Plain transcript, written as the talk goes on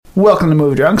Welcome to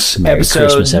Movie Drunks. Merry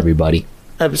Christmas, everybody.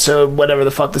 Episode whatever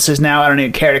the fuck this is now. I don't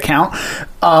even care to count.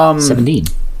 17.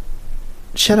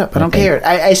 Shut up. I don't care.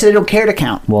 I said I don't care to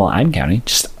count. Well, I'm counting.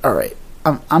 Just, alright.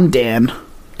 I'm Dan.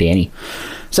 Danny.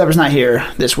 Zebra's not here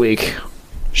this week.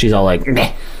 She's all like... She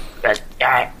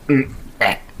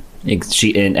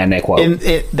and that quote.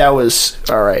 That was...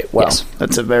 Alright, well, Yes.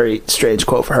 That's a very strange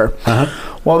quote for her.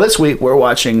 Uh-huh. Well, this week we're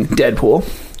watching Deadpool.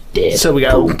 So we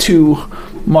got 2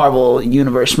 Marvel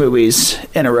Universe movies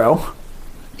in a row.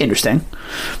 Interesting.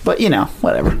 But,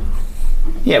 whatever.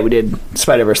 Yeah, we did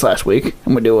Spider-Verse last week,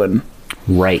 and we're doing...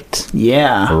 Right.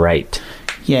 Yeah. Right.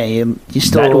 Yeah, you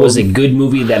still... That was a good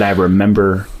movie that I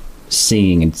remember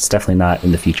seeing, and it's definitely not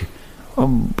in the future. Oh,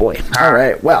 boy. All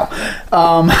right, well.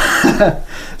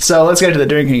 So let's get to the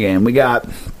drinking game. We got,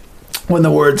 when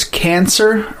the words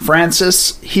Cancer,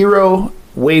 Francis, Hero,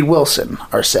 Wade Wilson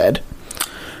are said,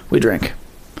 we drink.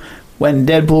 When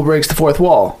Deadpool breaks the fourth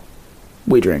wall,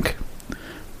 we drink.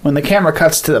 When the camera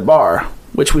cuts to the bar,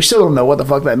 which we still don't know what the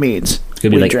fuck that means. It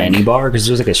could be like drink. Any bar, because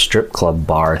there's like a strip club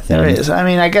bar thing. There is. I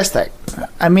mean, I guess that...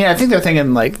 I mean, I think they're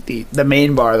thinking like the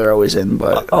main bar they're always in,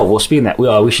 but... Oh, well, speaking of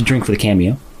that, we should drink for the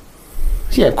cameo.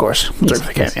 Yeah, of course. We'll drink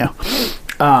for the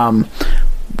cameo.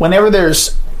 Whenever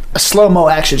there's a slow-mo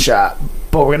action shot,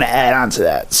 but we're going to add on to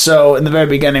that. So, in the very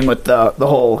beginning with the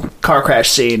whole car crash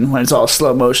scene, when it's all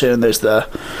slow motion and there's the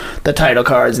title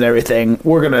cards and everything,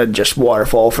 we're going to just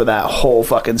waterfall for that whole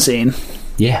fucking scene.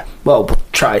 Yeah. Well, we'll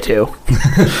try to.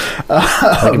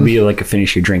 That could be like a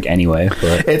finish your drink anyway.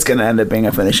 But it's going to end up being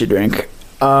a finish your drink.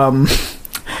 When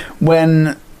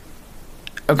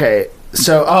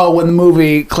the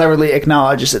movie cleverly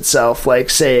acknowledges itself, like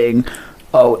saying,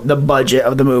 the budget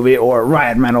of the movie, or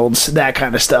Ryan Reynolds, that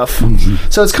kind of stuff. Mm-hmm.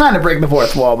 So it's kind of breaking the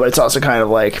fourth wall, but it's also kind of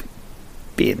like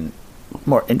being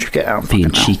more intricate. I don't being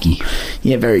fucking know. Cheeky.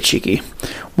 Yeah, very cheeky.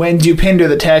 When Dupinder,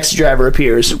 the taxi driver,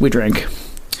 appears, we drink.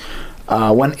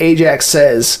 When Ajax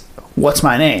says, "What's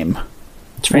my name?"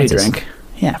 It's Francis. We drink.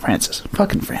 Yeah, Francis.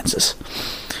 Fucking Francis.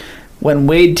 When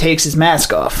Wade takes his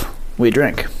mask off, we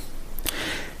drink.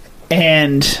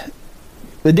 And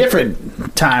the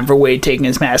different time for Wade taking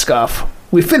his mask off,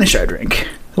 we finish our drink.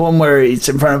 The one where he's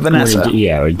in front of Vanessa.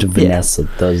 Where Vanessa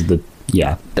does the...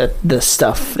 Yeah. The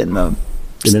stuff in the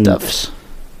stuffs.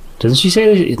 Doesn't she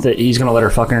say that he's going to let her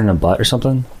fuck her in the butt or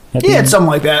something? Yeah, it's something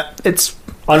like that. It's...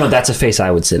 Oh, no, that's a face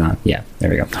I would sit on. Yeah, there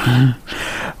we go.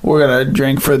 We're going to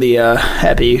drink for the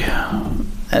happy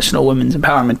National Women's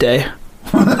Empowerment Day.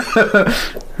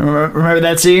 Remember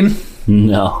that scene?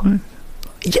 No.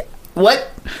 Yeah. What?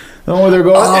 The one where they're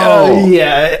going... Oh.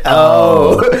 Yeah.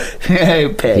 Oh.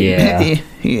 Hey, pig. Yeah.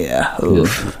 Yeah.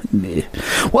 Oof.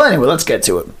 Well, anyway, let's get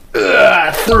to it.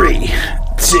 3,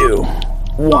 2,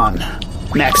 1.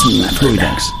 Maximum effort.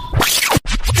 Thanks.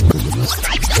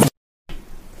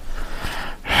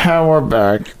 And we're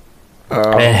back.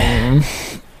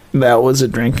 That was a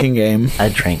drinking game. I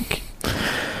drank.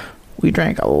 We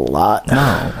drank a lot.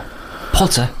 No.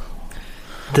 Potter.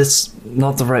 That's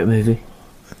not the right movie.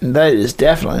 That is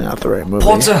definitely not the right movie.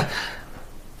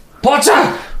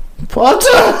 Potter!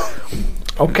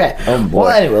 Okay. Oh, boy. Well,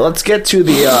 anyway, let's get to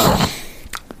the...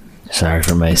 Sorry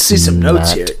for my... see some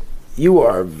notes here. You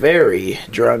are very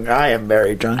drunk. I am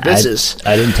very drunk. I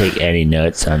didn't take any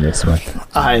notes on this one.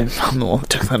 I'm the one who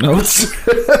took the notes.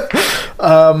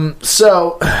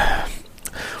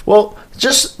 Well,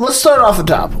 just let's start off the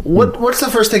top. What's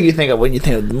the first thing you think of when you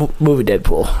think of the movie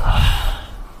Deadpool?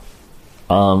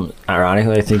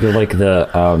 Ironically, I think of like the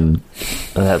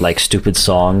that like stupid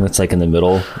song that's like in the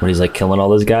middle when he's like killing all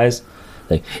those guys,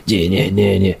 like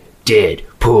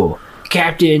Deadpool,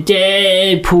 Captain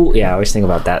Deadpool. Yeah, I always think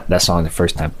about that song the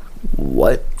first time.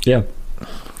 What? Yeah,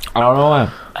 I don't know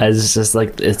why. It's just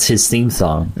like it's his theme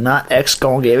song. Not X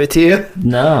Gon gave it to you?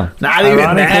 No, not even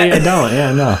that. I don't.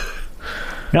 Yeah, no.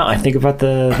 No, I think about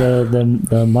the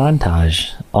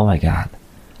montage. Oh my god.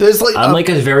 I'm like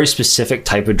a very specific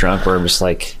type of drunk where I'm just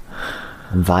like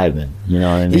I'm vibing, you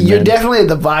know what I mean? You're definitely at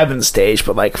the vibing stage,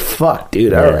 but like fuck,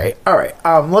 dude. Yeah. All right.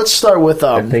 Let's start with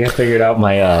I think I figured out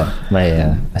my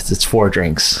it's 4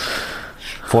 drinks.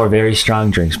 4 very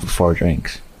strong drinks, but 4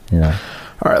 drinks, you know.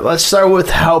 All right, let's start with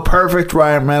how perfect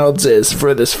Ryan Reynolds is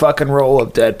for this fucking role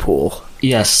of Deadpool.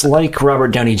 Yes, like Robert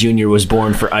Downey Jr. was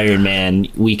born for Iron Man,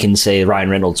 we can say Ryan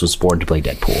Reynolds was born to play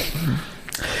Deadpool.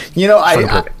 You know,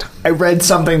 I read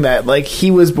something that like he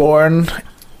was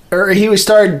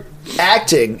started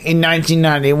acting in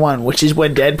 1991, which is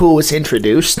when Deadpool was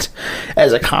introduced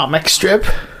as a comic strip.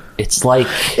 It's like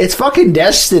it's fucking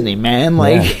destiny, man.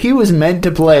 Like he was meant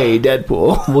to play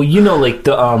Deadpool. Well, you know, like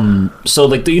the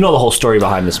you know the whole story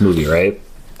behind this movie, right?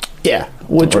 Yeah.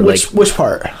 Which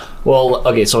part? Well,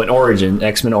 okay, so in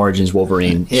X-Men Origins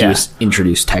Wolverine, he was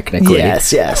introduced technically.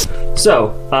 Yes.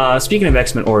 So, speaking of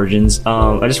X-Men Origins,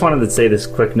 I just wanted to say this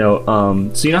quick note.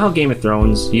 So you know how Game of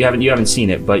Thrones, you haven't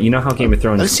seen it, but you know how Game of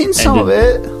Thrones I've seen some of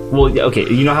it. Well, okay,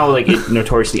 you know how like it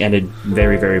notoriously ended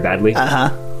very, very badly?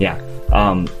 Uh-huh. Yeah.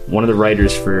 One of the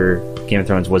writers for Game of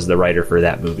Thrones was the writer for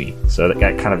that movie. So that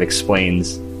kind of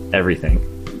explains everything.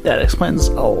 That explains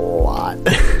a lot.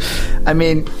 I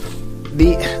mean,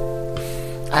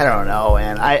 I don't know,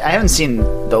 man. I haven't seen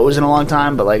those in a long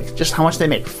time, but like just how much they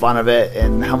make fun of it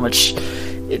and how much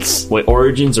it's... Wait,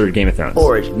 Origins or Game of Thrones?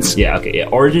 Origins. Yeah, okay, yeah.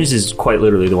 Origins is quite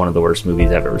literally one of the worst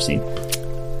movies I've ever seen.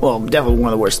 Well, definitely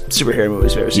one of the worst superhero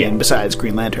movies I've ever seen, besides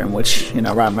Green Lantern, which,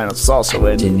 Ryan Reynolds is also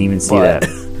in. Didn't even see that.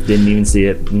 Didn't even see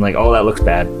it. I'm like, oh, that looks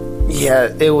bad.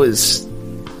 Yeah, it was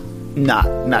not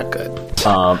good.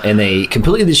 And they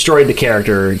completely destroyed the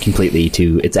character completely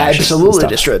to its ashes. Absolutely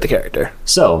destroyed the character.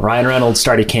 So Ryan Reynolds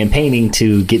started campaigning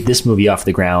to get this movie off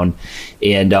the ground,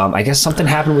 and I guess something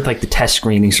happened with like the test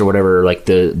screenings or whatever. Like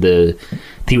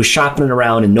he was shopping it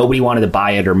around, and nobody wanted to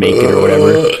buy it or make it or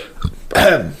whatever.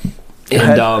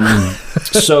 And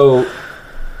so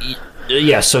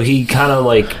he kind of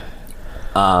like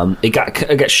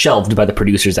it got shelved by the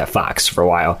producers at Fox for a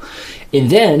while,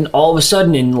 and then all of a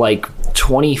sudden in like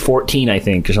 2014, I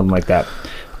think, or something like that,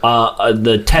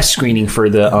 the test screening for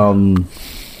the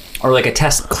or like a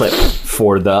test clip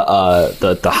for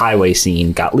the highway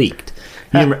scene got leaked.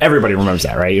 Everybody remembers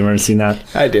that, right? You remember seeing that?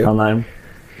 I do. Online.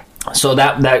 So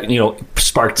that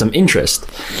sparked some interest,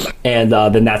 and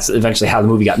then that's eventually how the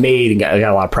movie got made and got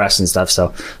a lot of press and stuff.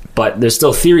 So, but there's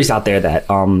still theories out there that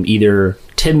either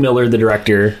Tim Miller, the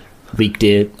director, leaked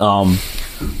it, the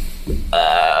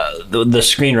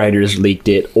screenwriters leaked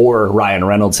it, or Ryan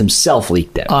Reynolds himself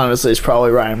leaked it. Honestly, it's probably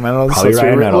Ryan Reynolds.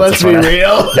 Let's be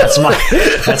real. That's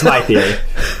my theory.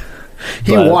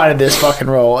 He wanted this fucking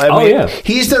role. I mean,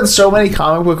 he's done so many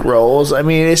comic book roles. I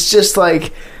mean, it's just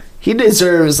like he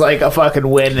deserves like a fucking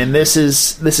win, and this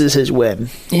is his win.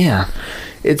 Yeah,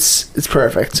 it's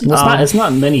perfect. Well, it's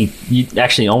not many. You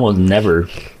actually almost never,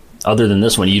 other than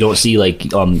this one, you don't see like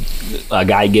a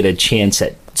guy get a chance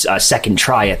at a second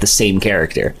try at the same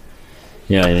character.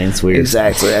 You know what I mean? It's weird.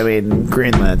 Exactly. I mean,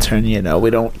 Green Lantern. We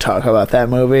don't talk about that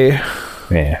movie.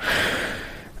 Yeah.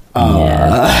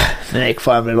 They make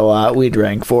fun of it a lot. We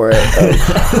drank for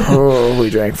it. We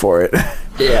drank for it.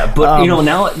 Yeah, but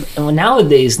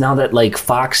nowadays, now that like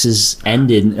Fox has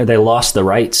ended, or they lost the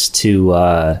rights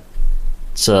to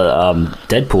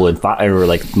Deadpool or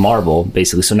like Marvel,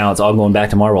 basically. So now it's all going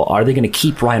back to Marvel. Are they going to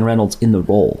keep Ryan Reynolds in the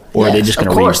role, or are they just going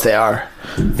to? Of course, they are.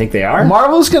 Think they are?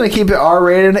 Marvel's going to keep it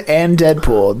R-rated and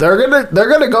Deadpool. They're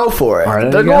gonna go for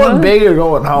it. They're going big or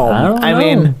going home. I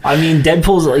mean,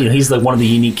 Deadpool's he's like one of the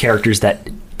unique characters that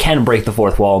can break the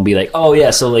fourth wall and be like, oh yeah,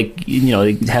 so like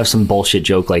have some bullshit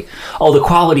joke like, oh, the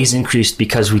quality's increased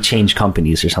because we changed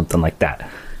companies or something like that.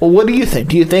 Well, what do you think?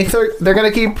 Do you think they're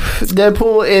going to keep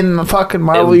Deadpool in the fucking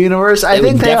Marvel universe? I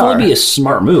think they are. It would definitely be a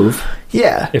smart move.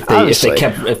 Yeah, if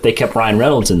they kept Ryan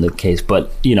Reynolds in the case,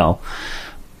 but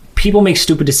people make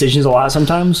stupid decisions a lot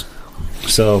sometimes.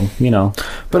 So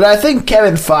But I think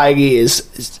Kevin Feige is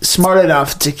smart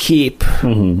enough to keep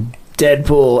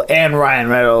Deadpool and Ryan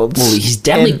Reynolds. Well, he's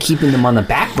definitely keeping them on the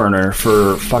back burner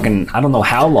for fucking I don't know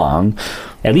how long.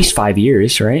 At least 5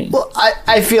 years, right? Well,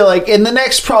 I feel like in the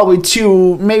next probably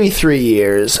 2, maybe 3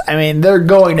 years, I mean, they're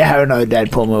going to have another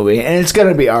Deadpool movie, and it's going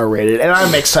to be R-rated, and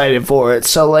I'm excited for it.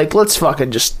 So, like, let's fucking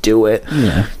just do it.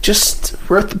 Yeah. Just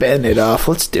rip the Band-Aid off.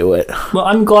 Let's do it. Well,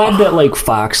 I'm glad that, like,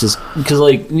 Fox is... Because,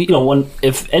 like,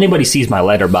 if anybody sees my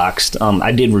Letterboxd,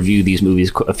 I did review these movies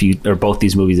both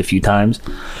these movies a few times.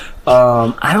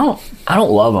 I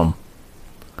don't love them.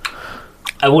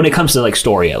 When it comes to, like,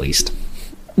 story, at least.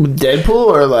 Deadpool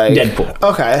or like Deadpool?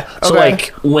 Okay. So like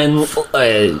when,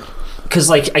 because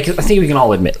like I think we can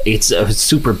all admit it's a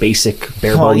super basic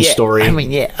bare bones story. I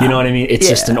mean, yeah. You know what I mean? It's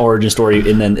just an origin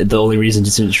story, and then the only reason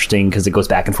it's interesting because it goes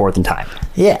back and forth in time.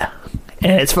 Yeah.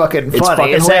 And it's fucking funny.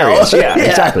 It's fucking hilarious. Yeah,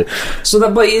 exactly. So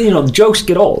that, but the jokes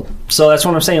get old. So that's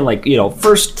what I'm saying. Like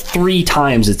first 3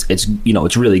 times it's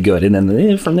really good, and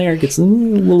then from there it gets a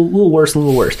little worse,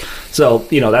 So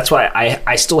that's why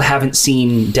I still haven't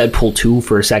seen Deadpool 2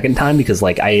 for a second time because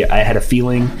like I had a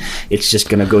feeling it's just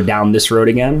gonna go down this road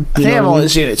again. I think I've only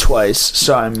seen it twice.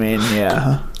 So I mean,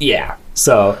 yeah. Yeah.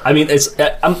 So I mean, it's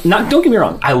I'm not. Don't get me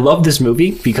wrong. I love this movie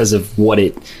because of what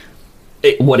it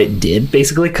did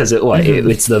basically because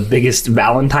it's the biggest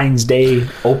Valentine's Day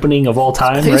opening of all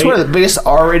time. I think it's one of the biggest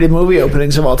R-rated movie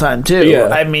openings of all time too. Yeah.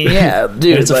 I mean, yeah,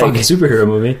 dude, it's a fucking superhero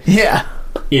movie. Yeah,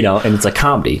 and it's a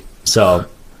comedy. So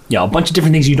a bunch of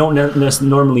different things you don't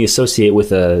normally associate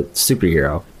with a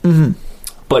superhero. Mm-hmm.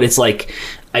 But it's like,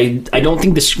 I don't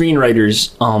think the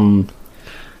screenwriters,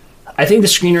 I think the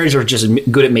screenwriters are just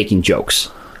good at making jokes.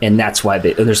 And that's why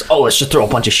let's just throw a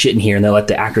bunch of shit in here, and they let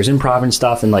the actors improv and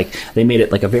stuff, and like they made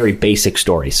it like a very basic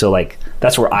story. So like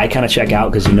that's where I kind of check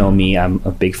out, because me, I'm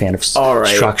a big fan of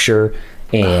structure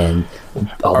and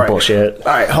all the bullshit.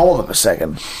 All right, hold on a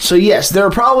second. So yes, there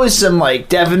are probably some like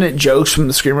definite jokes from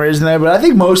the screenwriters in there, but I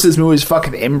think most of this movie is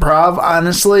fucking improv,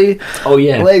 honestly. Oh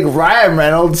yeah, like Ryan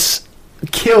Reynolds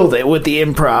killed it with the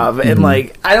improv, and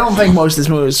like I don't think most of this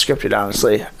movie was scripted,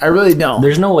 honestly. I really don't.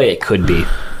 There's no way it could be.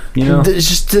 It's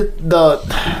just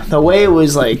the way it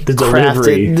was like the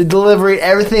delivery, the delivery,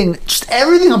 everything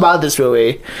about this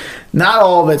movie. Not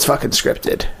all of it's fucking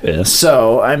scripted. Yeah.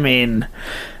 So I mean,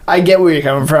 I get where you're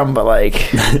coming from, but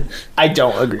like, I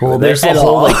don't agree. Well, with there's it a at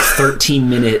whole all. like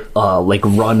 13-minute like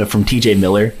run from T.J.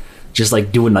 Miller, just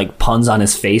like doing like puns on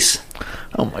his face.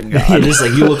 Oh my god! Just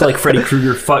like you look like Freddy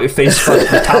Krueger, face fuck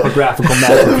the topographical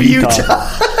map of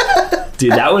Utah.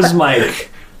 Dude, that was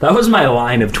my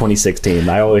line of 2016.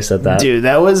 I always said that. Dude,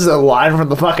 that was a line from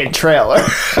the fucking trailer.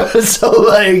 So,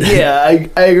 like, yeah,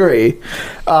 I agree.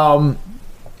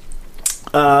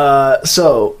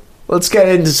 So, let's get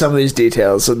into some of these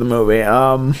details of the movie.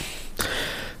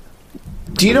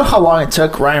 Do you know how long it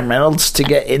took Ryan Reynolds to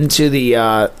get into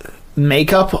the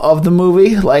makeup of the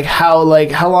movie? Like, how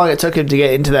long it took him to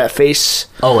get into that face?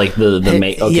 Oh, like the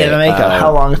makeup? Okay. Yeah, the makeup.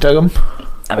 How long it took him?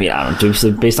 I mean, I don't know.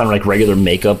 So based on, like, regular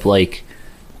makeup, like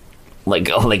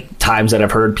times that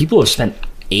I've heard, people have spent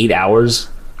 8 hours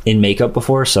in makeup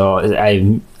before, so I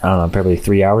don't know, probably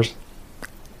 3 hours.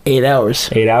 8 hours.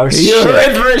 8 hours? You were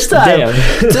right the first time. Damn.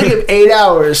 It took him 8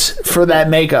 hours for that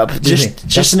makeup.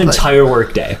 Just an entire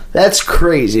work day. That's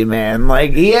crazy, man.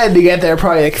 Like, he had to get there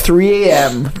probably like 3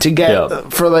 a.m. to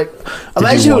get for like,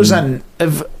 imagine it was on a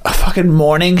fucking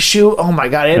morning shoot. Oh my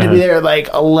god, he had to be there at like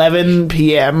 11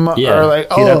 p.m. Yeah, or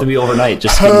like, he'd have to be overnight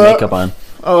just to get makeup on.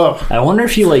 Oh, I wonder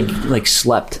if he like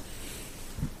slept.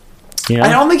 You know? I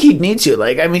don't think he'd need to.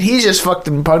 Like, I mean, he's just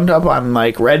fucking pumped up on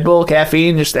like Red Bull,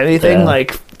 caffeine, just anything. Yeah.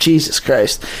 Like, Jesus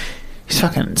Christ, he's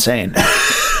fucking insane.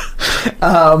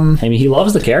 I mean, he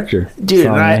loves the character, dude.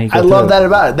 So, I love that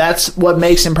about it. That's what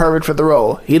makes him perfect for the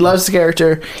role. He loves the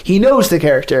character. He knows the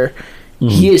character. Mm-hmm.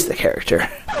 He is the character.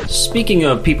 Speaking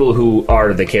of people who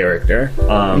are the character,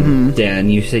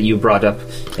 Dan, you said you brought up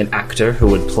an actor who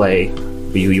would play.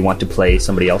 You want to play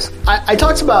somebody else? I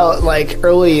talked about like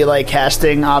early like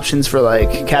casting options for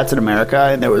like Captain America,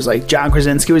 and there was like John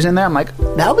Krasinski was in there. I'm like,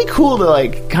 that would be cool to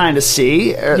like kind of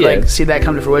see like see that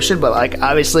come to fruition. But like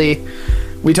obviously,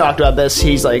 we talked about this.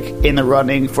 He's like in the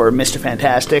running for Mr.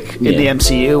 Fantastic in the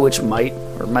MCU, which might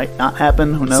or might not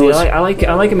happen. Who knows? See, I like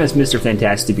him as Mr.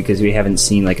 Fantastic because we haven't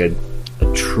seen like a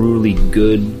truly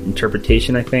good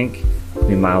interpretation. I think. I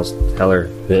mean, Miles Teller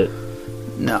bit.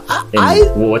 No,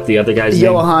 what the other guy's name?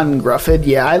 Johan Grufford.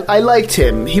 Yeah, I liked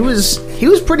him. He was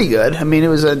pretty good. I mean, it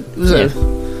was all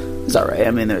right.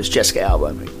 I mean, there was Jessica Alba.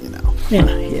 I mean, you know,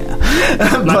 yeah.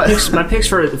 my picks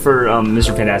for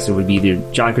Mr. Fantastic would be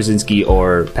either John Krasinski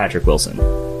or Patrick Wilson. I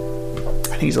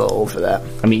think he's a little old for that.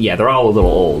 I mean, yeah, they're all a little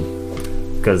old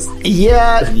because like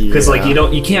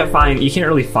you can't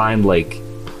really find like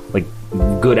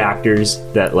good actors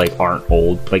that like aren't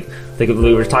old. Like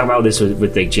we were talking about this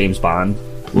with like James Bond.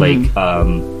 Like, so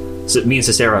me and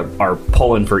Cicera are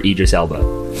pulling for Idris Elba.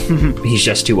 He's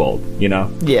just too old, you know?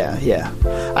 Yeah.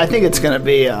 I think it's gonna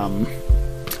be, I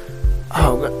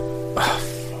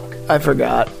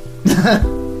forgot.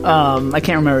 I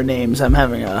can't remember names. I'm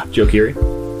having a... Joe Keery?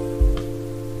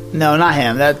 No, not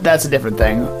him. That's a different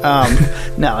thing.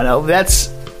 No, that's...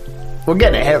 We're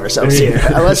getting ahead of ourselves here.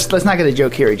 Let's not get to Joe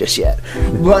Keery just yet.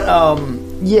 But,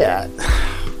 yeah...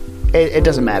 It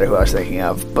doesn't matter who I was thinking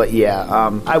of, but yeah,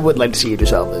 I would like to see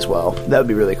Idris Elba as well. That would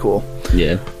be really cool.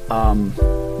 Yeah.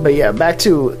 But yeah, back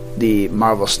to the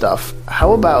Marvel stuff.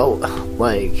 How about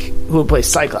like who would play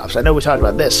Cyclops? I know we talked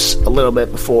about this a little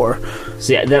bit before.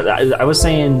 So yeah, I was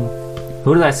saying,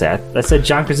 who did I say? I said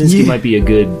John Krasinski might be a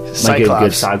good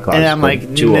Cyclops, and I'm like,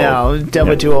 no,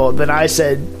 definitely too old. Then I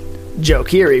said Joe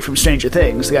Keery from Stranger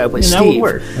Things, the guy who plays Steve. That would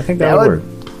work. I think that would work.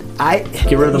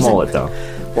 Get rid of the mullet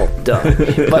though. Well, duh.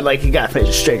 But, like, you gotta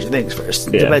finish Stranger Things first.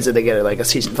 It depends if they get, like, a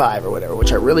season 5 or whatever,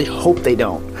 which I really hope they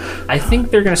don't. I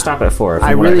think they're gonna stop at 4.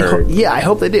 I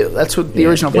hope they do. That's what the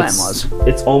original plan was.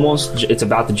 It's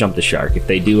about to jump the shark. If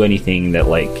they do anything that,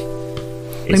 like...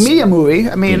 media movie.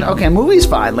 I mean, okay, movie's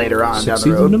fine later on down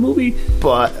the road. In a movie.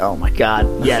 But, oh my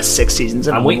god. Yes, 6 seasons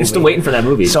in a movie. I'm still waiting for that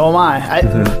movie. So am I.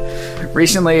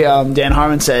 Recently, Dan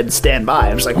Harmon said, "Stand by."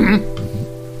 I was like,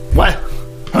 what?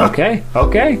 Huh? Okay.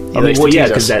 I mean, well, yeah,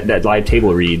 because that live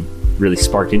table read really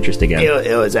sparked interest again.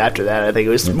 It was after that. I think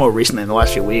it was more recently in the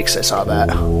last few weeks I saw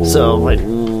that. Ooh, so like,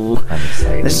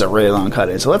 this is a really long cut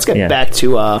in. So let's get back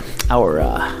to our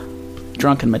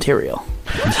drunken material.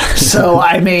 So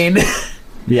I mean,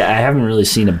 yeah, I haven't really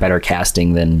seen a better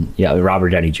casting than Robert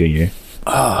Downey Jr.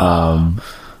 I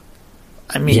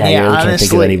mean, I really can't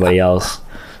think of anybody else.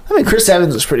 I mean, Chris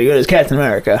Evans was pretty good as Captain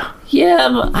America. Yeah, I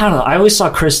don't know. I always saw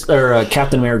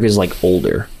Captain America as like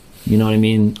older. You know what I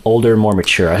mean? Older, more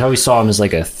mature. I always saw him as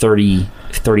like a 30,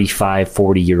 35,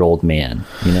 40-year-old man,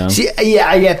 you know? See, yeah,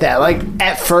 I get that. Like,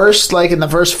 at first, like, in the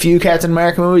first few Captain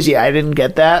America movies, I didn't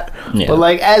get that. Yeah. But,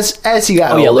 like, as he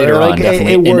got older, later like, on,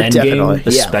 definitely. It worked, in definitely. Endgame,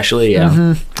 especially, yeah.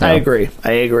 Mm-hmm. I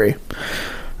agree.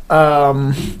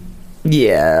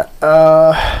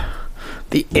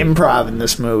 The improv in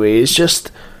this movie is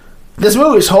just... This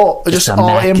movie is all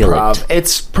improv.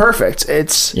 It's perfect.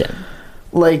 It's,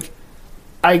 like...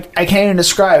 I can't even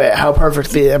describe it, how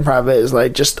perfect the improv is.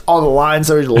 Like, just all the lines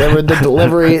that were delivered, the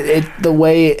delivery, the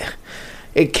way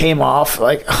it came off.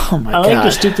 Like, oh my God. I like the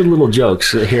stupid little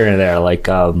jokes here and there, like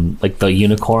the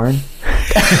unicorn.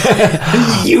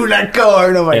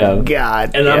 Unicorn, oh my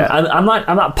God. And I'm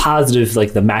not positive,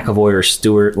 like, the McAvoy or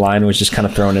Stewart line was just kind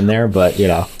of thrown in there, but, you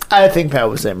know. I think that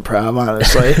was improv,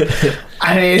 honestly.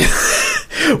 I mean...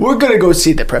 We're gonna go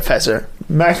see the professor.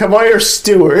 McAvoy or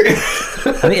Stewart?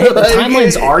 I mean, the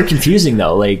timelines are confusing,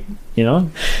 though. Like, you know.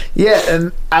 Yeah,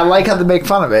 and I like how they make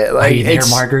fun of it. Like, are you there,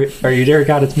 Margaret? Are you there?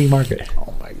 God, it's me, Margaret.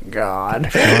 Oh my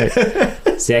God.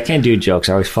 See, I can't do jokes.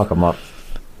 I always fuck them up.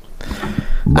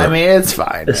 But, I mean, it's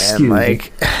fine, man.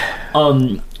 Like,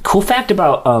 cool fact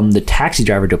about the taxi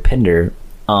driver Dopinder.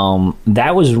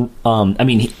 That was, I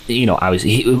mean,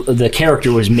 the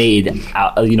character was made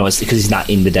out, it's because he's not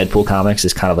in the Deadpool comics.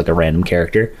 It's kind of like a random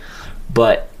character.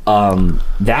 But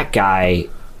that guy,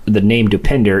 the name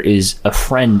Dopinder, is a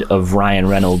friend of Ryan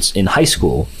Reynolds in high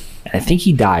school. And I think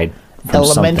he died from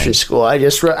elementary school. I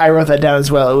wrote that down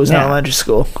as well. It was in elementary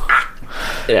school.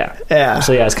 Yeah.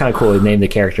 So, it's kind of cool. They named the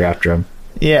character after him.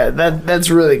 Yeah, that's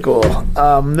really cool.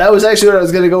 That was actually what I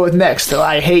was going to go with next. So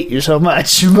I hate you so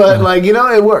much, but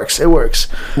it works. It works.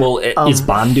 Well, is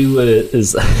Bantu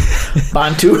is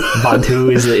Bantu? Bantu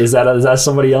is that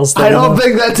somebody else? I don't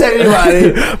think that's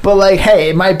anybody. But hey,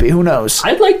 it might be. Who knows?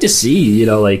 I'd like to see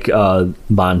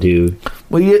Bantu.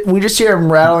 We just hear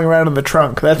him rattling around in the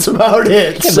trunk. That's about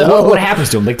it. Yeah, so what happens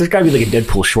to him? Like, there's got to be like a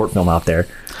Deadpool short film out there.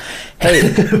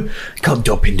 Hey, called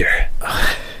Dopinder.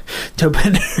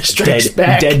 Dopinder strikes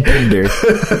back. Dead Pinder.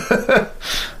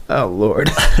 Oh Lord.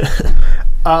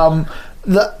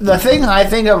 The thing I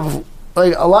think of,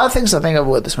 like, a lot of things I think of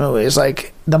with this movie is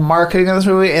like the marketing of this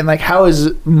movie and like how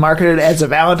is marketed as a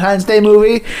Valentine's Day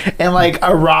movie and like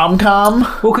a rom-com.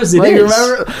 Well, because it is.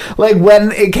 Remember, like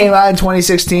when it came out in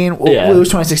 2016. Well, it was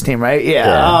 2016, right?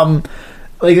 Yeah.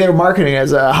 Like they were marketing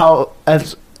as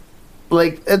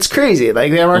like it's crazy.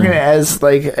 Like they were marketing it as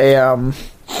like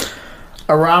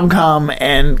a rom-com,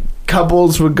 and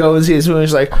couples would go and see this movie.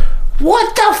 It's like,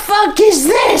 what the fuck is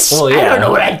this? Well, I don't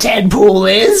know what a Deadpool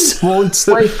is. Well, it's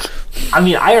like, I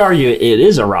mean, I argue it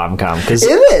is a rom-com because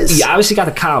it is. Yeah, obviously got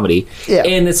the comedy,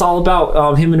 and it's all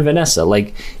about him and Vanessa.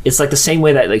 Like, it's like the same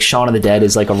way that like Shaun of the Dead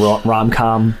is like a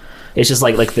rom-com. It's just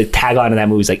like the tagline of that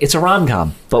movie is like, it's a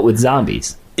rom-com but with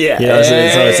zombies. Yeah, so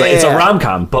it's like it's a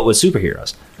rom-com but with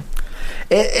superheroes.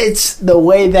 It's the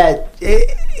way that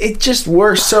it just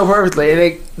works so perfectly,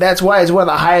 and that's why it's one of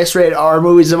the highest rated R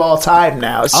movies of all time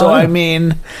now. So I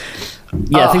mean,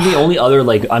 I think the only other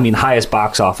highest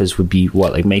box office would be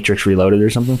what, like Matrix Reloaded or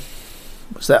something.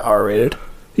 Was that R rated?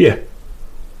 Yeah,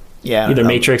 either know.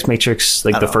 Matrix,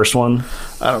 like the first one.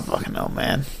 I don't fucking know,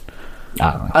 man.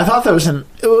 I don't know. I thought that was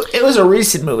it was a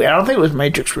recent movie. I don't think it was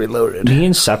Matrix Reloaded. Me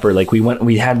and Sepper, like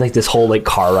we had like this whole like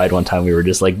car ride one time. We were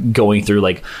just like going through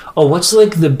like, what's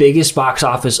like the biggest box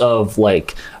office of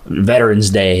like Veterans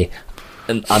Day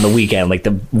on the weekend, like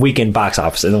the weekend box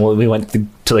office, and then we went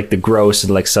to like the gross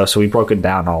and like stuff. So we broke it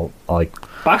down all like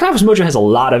Box Office Mojo has a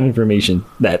lot of information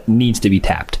that needs to be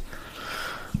tapped.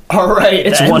 All right,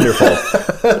 it's wonderful.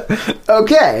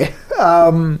 Okay.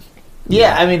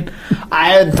 Yeah, I mean, I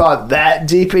hadn't thought that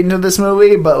deep into this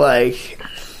movie, but like,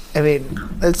 I mean,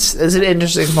 it's an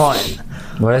interesting point.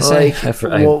 What did I say?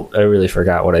 I really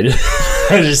forgot what I did.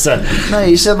 I just said. No,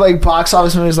 you said like box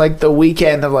office movies, like the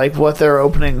weekend of like what their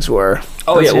openings were.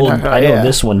 Oh yeah, well I know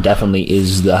this one definitely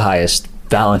is the highest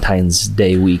Valentine's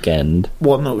Day weekend.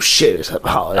 Well, no shit, it's a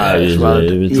holiday.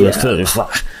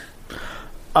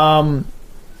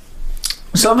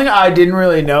 Something I didn't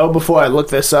really know before I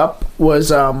looked this up was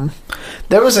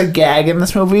there was a gag in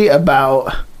this movie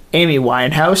about Amy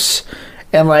Winehouse,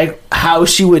 and like how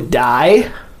she would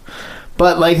die.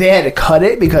 But like they had to cut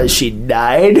it because she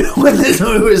died when this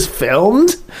movie was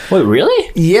filmed. Wait,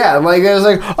 really? Yeah, like I was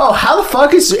like, oh, how the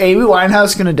fuck is Amy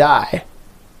Winehouse gonna die?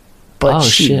 But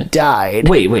she died.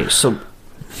 Wait. So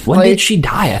when did she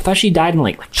die? I thought she died in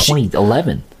like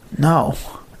 2011. No.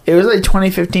 It was like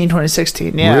 2015,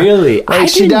 2016. Yeah, really? Like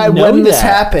she died when this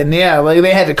happened. Yeah, like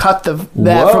they had to cut that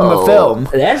from the film.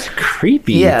 That's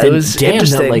creepy. Yeah, it was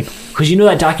interesting. Like, because you know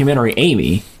that documentary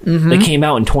Amy that came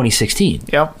out in 2016.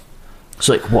 Yep.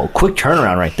 So like, whoa, quick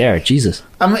turnaround right there. Jesus.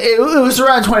 I mean, it was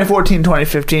around 2014,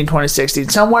 2015, 2016,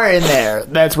 somewhere in there.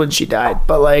 That's when she died.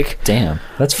 But like, damn,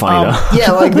 that's funny though.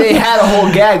 Yeah, like they had a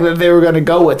whole gag that they were going to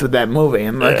go with that movie,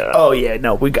 and like, oh yeah,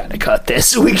 no, we got to cut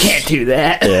this. We can't do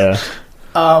that. Yeah.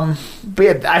 But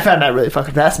yeah, I found that really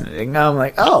fucking fascinating. I'm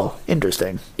like, oh,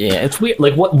 interesting. Yeah, it's weird.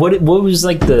 Like, what was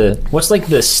like what's like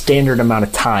the standard amount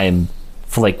of time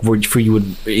for like for you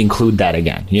would include that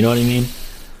again? You know what I mean?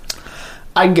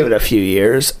 I'd give it a few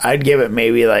years. I'd give it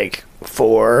maybe like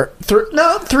 3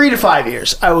 to 5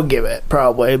 years. I would give it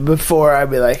probably before I'd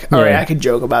be like, all right, I can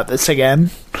joke about this again.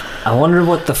 I wonder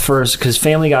what the first, because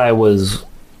Family Guy makes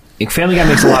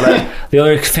a lot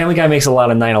of Family Guy makes a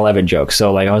lot of 9/11 jokes.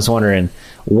 So like I was wondering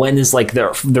when is like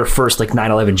their first like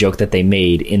 9/11 joke that they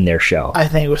made in their show. I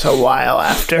think it was a while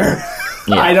after.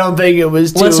 Yeah. I don't think it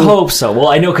was. Let's hope so. Well,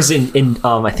 I know because in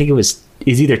I think it's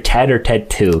either Ted or Ted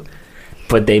 2.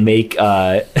 But they make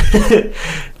there's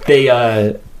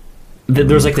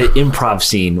like the improv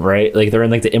scene, right? Like they're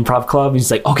in like the improv club and he's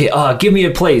like, okay, give me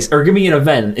a place or give me an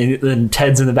event, and then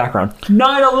Ted's in the background.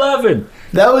 9/11.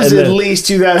 That was at least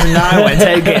 2009 when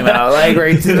Ted came out, like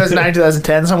right 2009,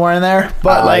 2010, somewhere in there.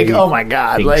 But like, oh my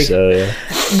god, like so, yeah.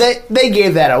 they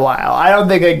gave that a while. I don't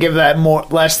think I'd give that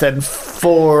less than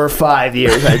 4 or 5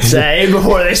 years, I'd say,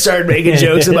 before they started making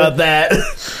jokes about that.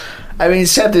 I mean,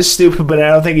 Seth is stupid, but I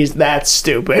don't think he's that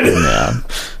stupid. Yeah.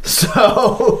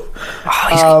 So,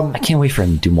 I can't wait for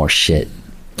him to do more shit.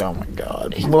 Oh my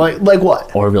god! Like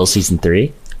what? Orville season 3.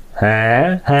 Dude,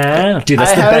 that's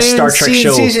the best Star Trek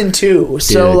show. Season 2. Dude,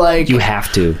 so like, you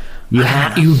have to.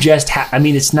 You just have. I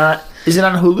mean, it's not. Is it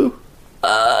on Hulu?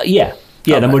 Yeah.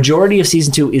 Yeah, okay. The majority of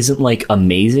season 2 isn't like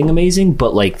amazing,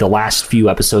 but like the last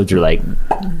few episodes are like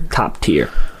top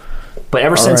tier. But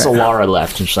ever since Alara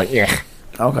left, it's like, yeah.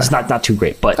 Okay. It's not too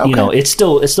great, but you know, it's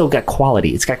still got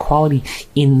quality. It's got quality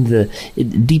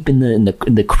deep in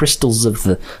the crystals of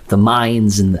the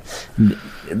mines and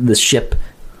the ship.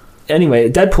 Anyway,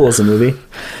 Deadpool is a movie.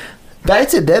 Back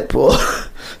to Deadpool.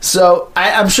 So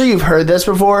I'm sure you've heard this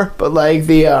before, but like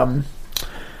there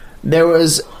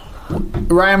was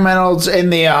Ryan Reynolds in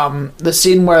the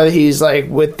scene where he's like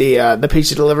with the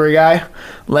pizza delivery guy,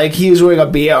 like he was wearing a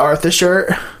Bea Arthur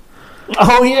shirt.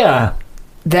 Oh yeah,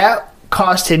 that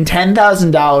cost him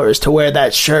 $10,000 to wear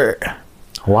that shirt.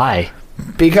 Why?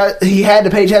 Because he had to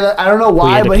pay $10,000. I don't know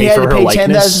why, but he had to pay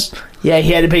 $10,000. Yeah,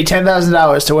 he had to pay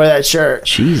 $10,000 to wear that shirt.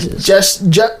 Jesus.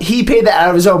 Just he paid that out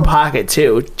of his own pocket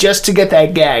too, just to get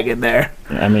that gag in there.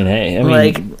 I mean, hey,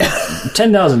 like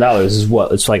 $10,000 is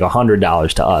what? It's like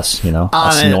 $100 to us, you know,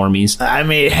 us normies. I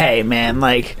mean, hey, man,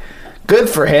 like, good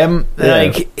for him. Yeah.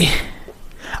 Like,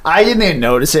 I didn't even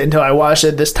notice it until I watched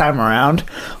it this time around.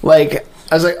 Like,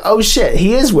 I was like, oh shit,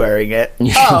 he is wearing it.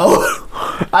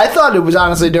 Oh, I thought it was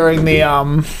honestly during the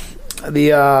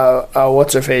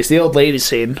what's her face, the old lady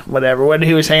scene, whatever, when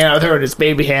he was hanging out with her in his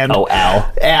baby hand. Oh,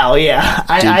 Al, yeah.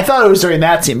 I thought it was during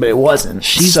that scene, but it wasn't.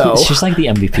 She's like the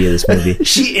MVP of this movie.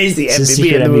 She is the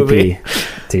MVP of the movie.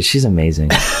 Dude, she's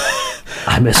amazing.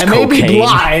 I may be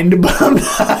blind, but I'm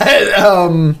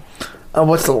not.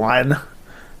 What's the line?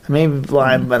 I may be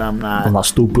blind, but I'm not. I'm not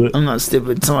stupid. I'm not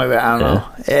stupid. Something like that. I don't know.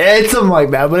 It's something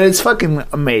like that, but it's fucking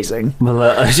amazing.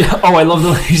 I love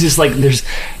the. He's just like there's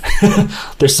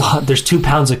 2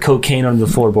 pounds of cocaine on the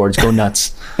floorboards. Go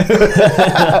nuts.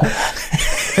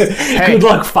 Good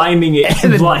luck finding it,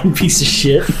 you blind piece of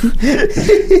shit.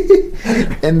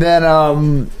 And then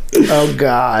oh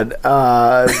god,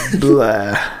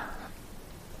 blah.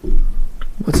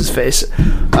 What's his face?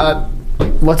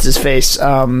 What's his face?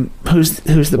 Who's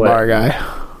the bar guy?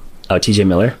 Oh, TJ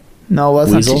Miller? No,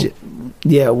 that's not TJ.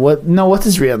 Yeah, what? No, what's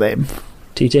his real name?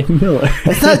 TJ Miller.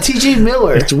 It's not TJ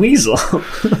Miller. It's Weasel.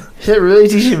 Is it really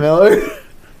TJ Miller?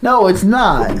 No, it's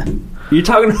not. You're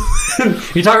talking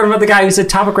about the guy who said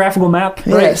topographical map?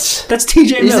 Right? Yes. That's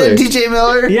TJ Miller. Is it TJ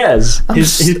Miller? Yes.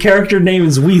 His character name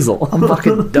is Weasel. I'm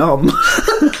fucking dumb.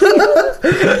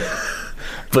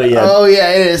 But yeah. Oh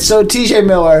yeah, it is. So TJ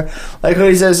Miller, like when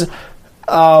he says,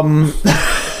 I'm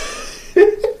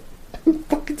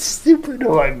fucking stupid.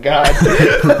 Oh my god.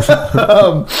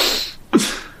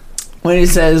 When he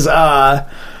says,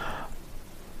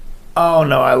 Oh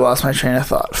no, I lost my train of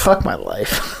thought. Fuck my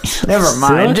life. Never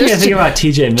mind. The only thing I think about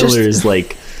T.J. Miller is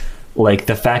like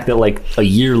the fact that like a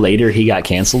year later he got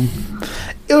canceled.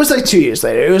 It was like 2 years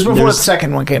later. It was before the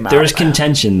second one came out. There was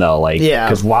contention though, like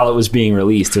because while it was being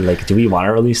released, they're like, "Do we want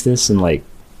to release this?" And like,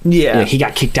 he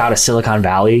got kicked out of Silicon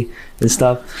Valley and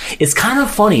stuff. It's kind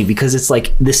of funny because it's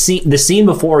like the scene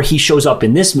before he shows up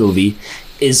in this movie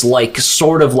is like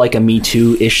sort of like a Me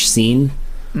Too-ish scene.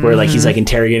 Where like he's like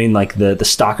interrogating like the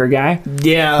stalker guy,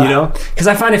 you know, because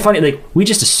I find it funny. Like we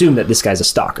just assume that this guy's a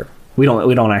stalker. We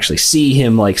don't actually see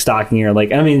him like stalking her.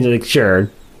 Like I mean, like sure,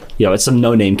 you know, it's some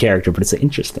no-name character, but it's like,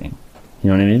 interesting. You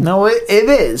know what I mean? No, it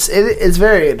is. It's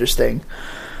very interesting.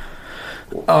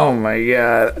 Oh my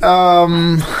god.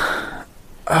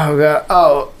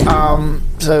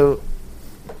 So.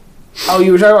 Oh,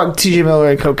 you were talking about T.J. Miller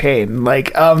and cocaine,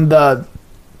 like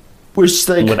we're just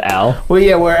like with Al. Well,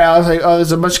 yeah, where Al's like, "Oh,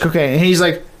 there's a bunch of cocaine," and he's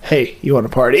like, "Hey, you want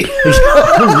to party?"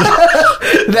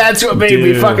 That's what made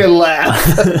me fucking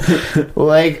laugh.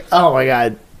 Like, oh my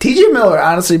god, T.J. Miller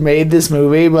honestly made this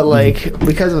movie, but like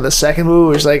because of the second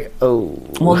movie, it was like, oh.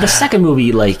 Well, the second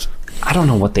movie, like, I don't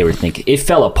know what they were thinking. It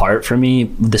fell apart for me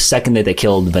the second that they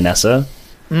killed Vanessa,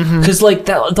 because like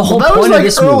the whole point of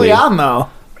this movie. Early on, though.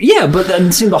 Yeah, but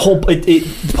then see,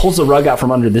 it pulls the rug out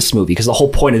from under this movie because the whole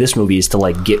point of this movie is to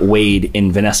like get Wade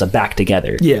and Vanessa back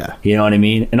together. Yeah, you know what I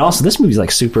mean. And also, this movie's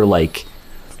like super like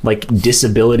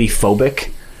disability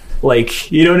phobic.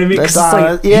 Like, you know what I mean? Because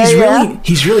like,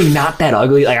 he's really not that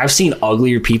ugly. Like I've seen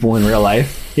uglier people in real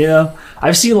life. You know,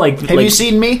 I've seen like. Have you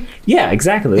seen me? Yeah,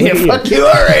 exactly. Yeah, fuck you.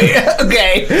 All right,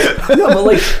 okay. No, but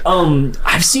like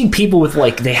I've seen people with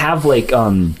like they have like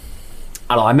I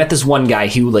don't know. I met this one guy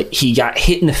who like he got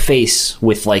hit in the face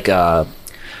with like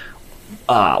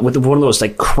with one of those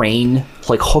like crane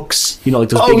like hooks, you know, like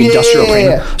those big industrial crane.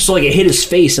 Yeah. So like it hit his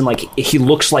face and like he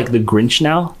looks like the Grinch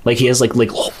now. Like he has like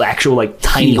actual like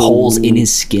tiny holes in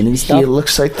his skin and stuff. He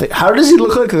looks like how does he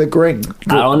look like the Grinch?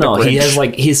 I don't know. He has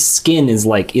like his skin is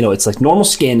like, you know, it's like normal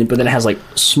skin, but then it has like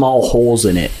small holes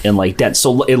in it and like that.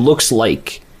 So it looks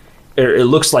like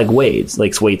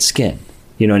Wade's skin.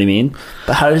 You know what I mean?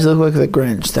 But how does he look like the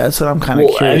Grinch? That's what I'm kind of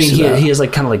curious about. He has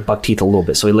like kind of like buck teeth a little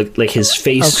bit, so he like his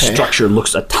face structure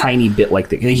looks a tiny bit like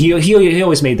the. He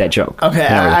always made that joke. Okay,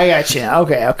 I got you.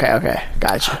 Okay,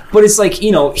 gotcha. But it's like,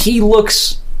 you know, he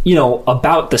looks, you know,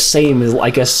 about the same as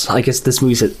I guess this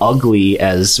movie's as ugly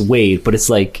as Wade, but it's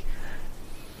like.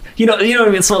 You know what I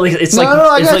mean? It's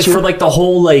like for like the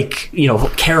whole like, you know,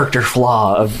 character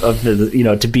flaw of the, you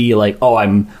know, to be like, oh,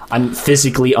 I'm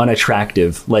physically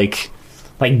unattractive, like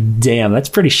damn, that's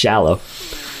pretty shallow.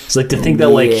 It's like to think that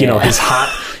like, you know, his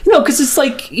hot, you know, because it's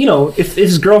like, you know, if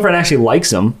his girlfriend actually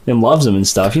likes him and loves him and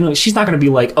stuff, you know, she's not going to be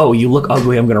like, oh, you look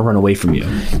ugly, I'm going to run away from you.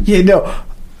 Yeah,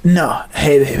 no,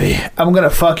 hey baby, I'm gonna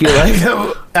fuck you like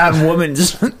on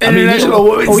Women's International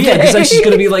Women's Day. Oh yeah, because like she's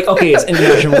gonna be like, okay, it's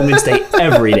International Women's Day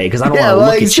every day because I don't want to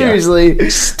look at seriously. You.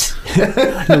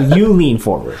 No, you lean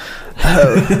forward.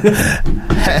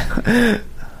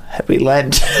 Happy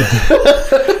Lent.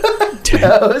 Dude,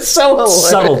 it's so hilarious.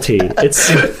 Subtlety.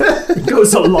 It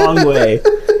goes a long way.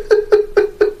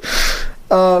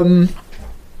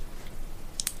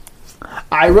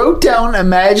 I wrote down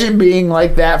imagine being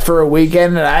like that for a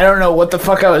weekend, and I don't know what the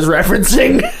fuck I was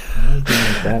referencing.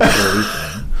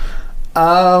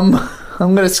 I'm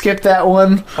gonna skip that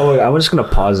one. Oh, I'm just gonna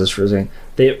pause this for a second.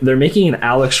 They're making an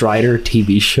Alex Rider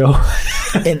TV show.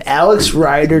 An Alex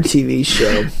Rider TV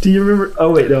show. Do you remember?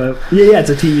 Oh wait, no. Yeah, it's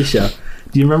a TV show.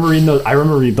 Do you remember reading those? I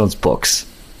remember reading those books.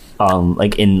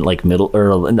 Like in like middle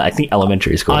or I think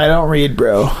elementary school. I don't read,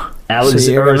 bro.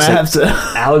 Alexander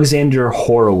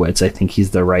Horowitz, I think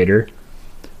he's the writer.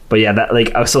 But yeah, that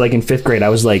like so like in 5th grade, I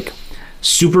was like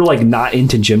super like not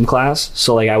into gym class,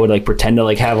 so like I would like pretend to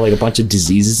like have like a bunch of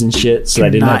diseases and shit. So I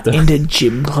didn't have to. Into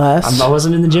gym class? I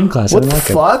wasn't in the gym class. What the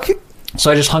fuck?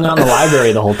 So I just hung out in the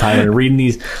library the whole time and reading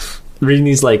these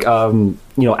like you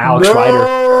know, Alex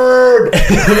Rider. But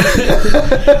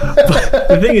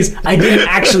the thing is, I didn't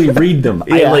actually read them.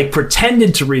 Yeah. I like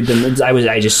pretended to read them.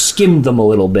 I just skimmed them a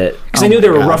little bit because I knew they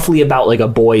were roughly about like a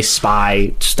boy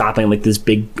spy stopping like this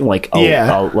big like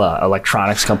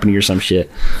electronics company or some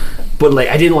shit. But like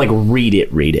I didn't like read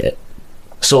it.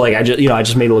 So like I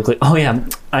just made it look like, oh yeah,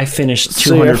 I finished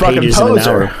 200 pages in an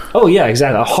hour. Oh yeah,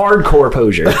 exactly. A hardcore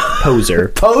poser.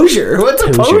 Poser? What's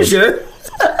a poser?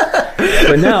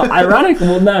 But now, ironic.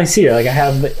 Well, now I see it. Like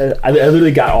I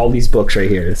literally got all these books right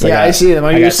here. It's like I see them.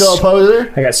 Are you still a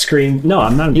poser? I got Screen. No,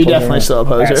 I'm not. You're definitely still a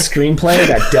poser. I got Screenplay. I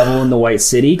got Devil in the White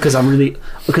City because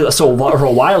so for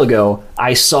a while ago,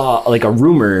 I saw like a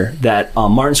rumor that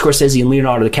Martin Scorsese and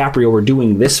Leonardo DiCaprio were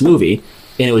doing this movie.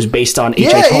 and it was based on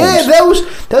H.H. Holmes. Yeah, that was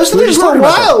the thing for a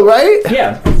while, right?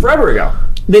 Yeah, forever ago.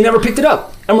 They never picked it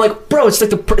up. I'm like, bro, it's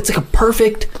like a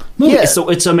perfect movie. Yeah.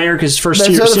 It's America's first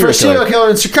serial killer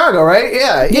in Chicago, right?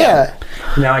 Yeah.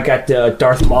 Now I got the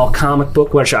Darth Maul comic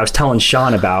book, which I was telling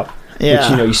Sean about.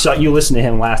 Yeah. Which you listened to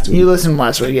him last week. You listened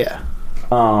last week, yeah.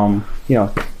 Son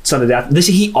of Dathomir.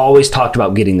 He always talked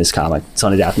about getting this comic,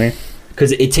 Son of Dathomir,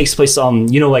 because it takes place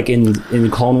like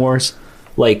in Clone Wars,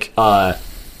 like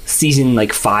season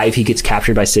like 5, he gets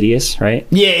captured by Sidious, right?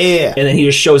 Yeah. And then he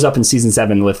just shows up in season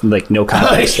 7 with like no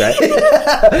comics, right? So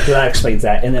that explains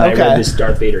that. And then I read this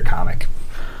Darth Vader comic.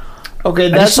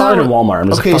 Okay, I just saw it in Walmart.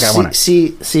 I want it.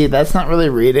 See, that's not really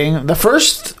reading. The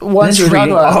first ones you're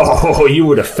talking about. Oh, you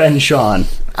would offend Sean.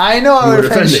 I know I would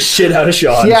offend the shit out of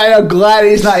Sean. Yeah, I know. Glad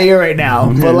he's not here right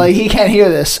now. But like, he can't hear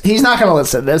this. He's not going to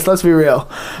listen to this. Let's be real.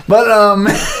 But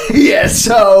yeah.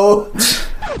 So,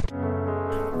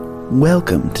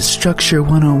 welcome to Structure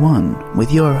 101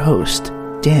 with your host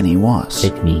Danny Wass.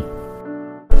 It's me.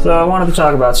 So I wanted to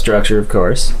talk about structure, of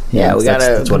course. Yeah,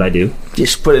 that's what I do.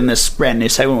 Just put in this brand new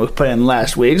segment we put in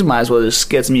last week. Might as well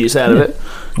just get some use out of it.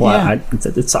 Well, yeah.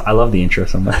 I love the intro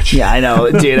so much. Yeah, I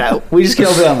know, dude. We just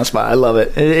killed it on the spot. I love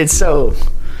it. It's so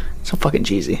fucking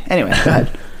cheesy. Anyway, go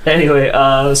ahead. Anyway,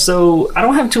 so I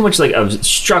don't have too much like of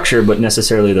structure, but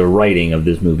necessarily the writing of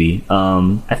this movie.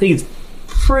 I think it's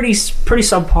pretty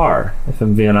subpar, if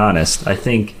I'm being honest. I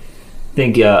think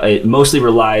it mostly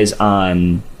relies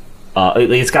on.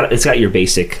 It's got your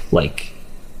basic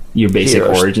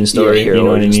origin story. You know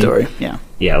what I mean? Story.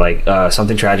 Yeah. Like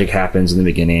something tragic happens in the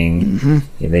beginning.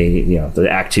 Mm-hmm. The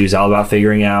Act 2 is all about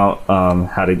figuring out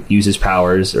how to use his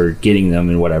powers or getting them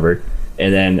and whatever.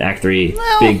 And then Act 3,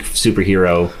 big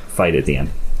superhero fight at the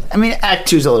end. I mean, Act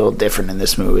 2 is a little different in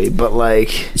this movie, but like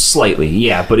slightly,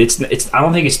 yeah. But it's I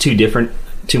don't think it's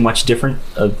too much different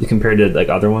compared to like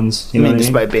other ones. You know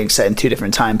despite being set in 2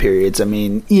 different time periods. I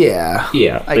mean, yeah.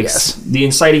 I guess the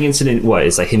inciting incident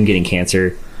is like him getting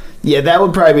cancer. Yeah, that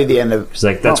would probably be the end of. It's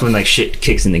like that's when like shit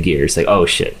kicks into gear. It's like, oh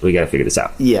shit, we got to figure this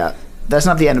out. Yeah, that's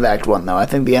not the end of Act 1 though. I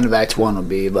think the end of Act 1 would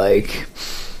be like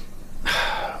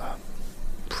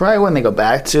probably when they go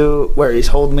back to where he's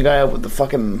holding the guy up with the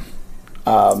fucking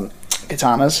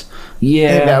katanas. Yeah,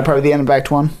 I think that would probably be the end of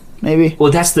Act 1. Maybe.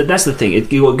 Well, that's the thing.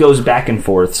 It goes back and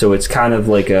forth, so it's kind of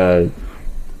like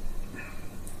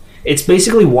it's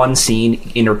basically one scene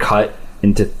intercut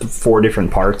into 4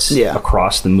 different parts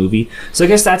across the movie. So I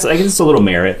guess it's a little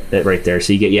merit right there.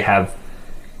 So you have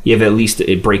at least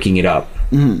it breaking it up.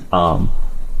 Mm.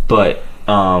 But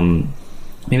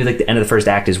maybe like the end of the first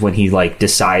act is when he like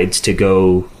decides to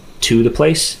go to the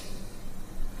place.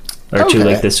 Or to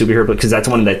like the superhero, because that's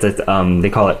one that they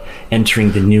call it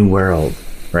entering the new world.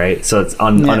 Right, so it's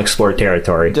unexplored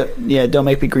territory. Don't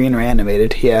make me green or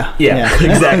animated. Yeah,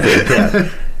 exactly.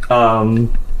 Yeah.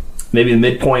 Maybe the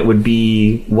midpoint would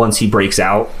be once he breaks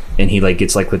out and he like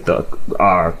gets like with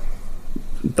the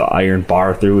iron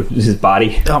bar through his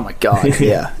body. Oh my god,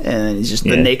 yeah. And then he's just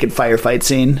the naked firefight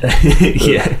scene.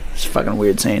 Yeah, it's a fucking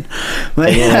weird scene.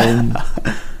 Then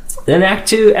Act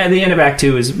 2, at the end of Act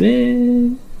 2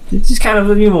 is. It's just kind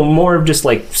of more of just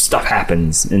like stuff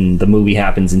happens and the movie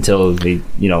happens until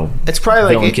it's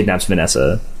probably villain kidnaps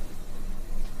Vanessa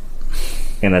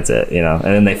and that's it, and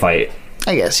then they fight.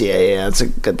 I guess yeah, that's a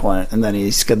good point. And then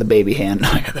he's got the baby hand.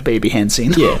 I got the baby hand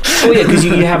scene. Yeah, because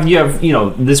you have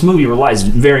this movie relies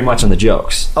very much on the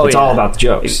jokes. It's all about the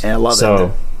jokes. I love it.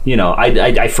 So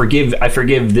I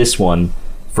forgive this one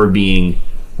for being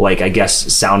like I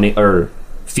guess sounding or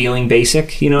feeling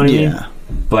basic. You know what I mean?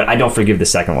 But I don't forgive the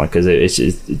second one because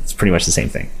it's pretty much the same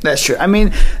thing. That's true. I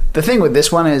mean, the thing with this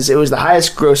one is it was the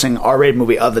highest grossing R-rated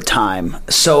movie of the time.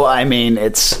 So, I mean,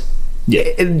 it's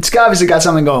obviously got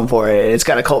something going for it. It's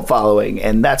got a cult following,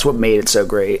 and that's what made it so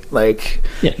great. Like,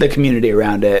 the community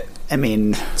around it. I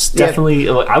mean... It's definitely...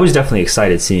 I was definitely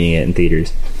excited seeing it in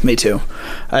theaters. Me too.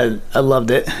 I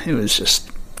loved it. It was just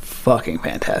fucking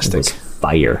fantastic. It was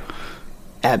fire.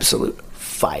 Absolute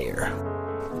fire.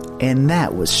 And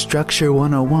that was Structure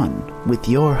 101 with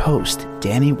your host,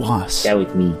 Danny Wass. That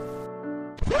was me.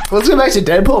 Let's go back to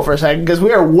Deadpool for a second because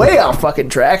we are way off fucking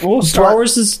track. Well, Star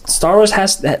Wars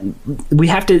has that. We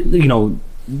have to,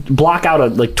 block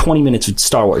out like 20 minutes of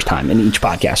Star Wars time in each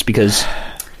podcast because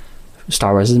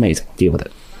Star Wars is amazing. Deal with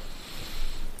it.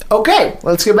 Okay,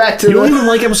 let's get back to You don't even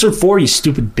like episode 4, you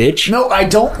stupid bitch. No, I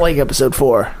don't like episode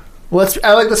 4.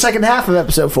 I like the second half of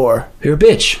episode 4. You're a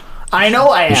bitch. I know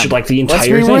I am. You should like the entire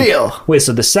thing. Let's be real. Wait,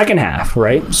 so the second half,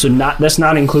 right? So that's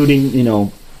not including,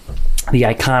 the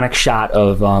iconic shot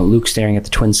of Luke staring at the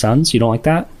twin suns. You don't like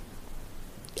that?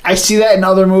 I see that in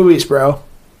other movies, bro.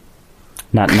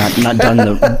 Not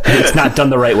done it's not done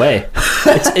the right way.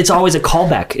 It's always a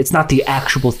callback. It's not the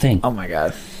actual thing. Oh my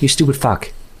god. You stupid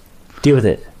fuck. Deal with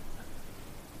it.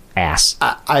 Ass.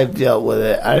 I've dealt with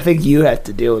it. I think you have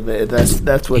to deal with it.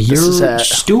 That's what you're this is at.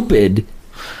 Stupid.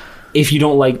 If you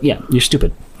don't like, you're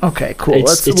stupid. Okay, cool.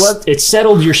 It's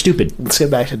settled. You're stupid. Let's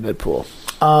get back to Deadpool.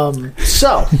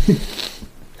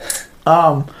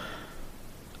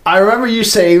 I remember you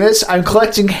saying this. I'm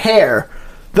collecting hair.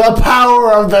 The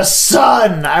power of the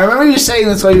sun. I remember you saying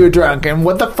this while you were drunk. And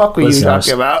what the fuck were you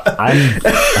talking about?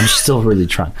 I'm still really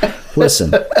drunk.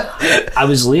 Listen, I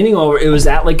was leaning over. It was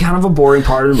at like kind of a boring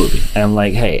part of the movie. And I'm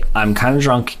like, hey, I'm kind of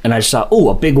drunk. And I saw,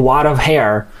 a big wad of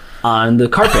hair on the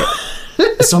carpet.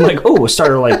 So I'm like,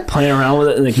 started like playing around with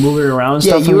it and like moving it around and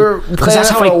stuff. Yeah, you were playing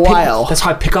for a while. That's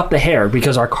how I pick up the hair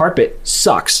because our carpet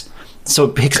sucks. So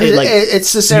it picks it like it's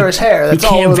Sarah's hair. That's you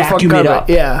can't vacuum it up.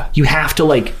 Yeah, you have to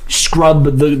like scrub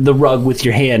the rug with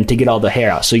your hand to get all the hair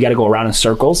out. So you got to go around in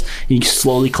circles. And you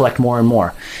slowly collect more and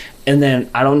more. And then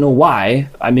I don't know why.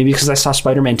 Maybe because I saw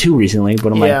Spider-Man 2 recently.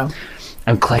 But I'm like,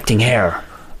 I'm collecting hair.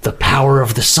 The power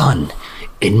of the sun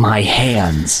in my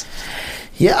hands.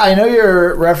 Yeah, I know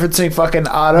you're referencing fucking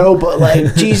Otto, but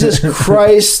like Jesus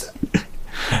Christ.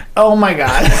 Oh my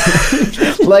god!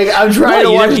 Like I'm trying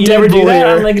to watch. You never do that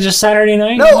on like just Saturday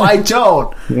night? No, I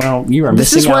don't. Well, you are missing.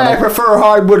 This is why I prefer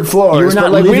hardwood floors.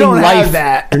 But like we don't have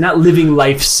that. You're not living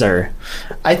life, sir.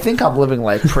 I think I'm living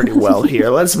life pretty well here.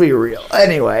 Let's be real.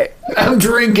 Anyway, I'm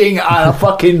drinking on a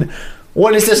fucking.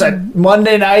 What is this? A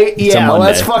Monday night? Yeah, Monday.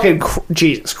 Let's fucking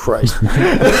Jesus Christ.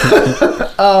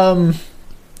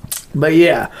 But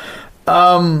yeah.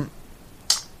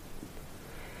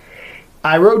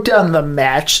 I wrote down the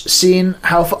match scene.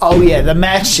 The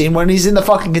match scene when he's in the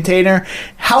fucking container.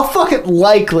 How fucking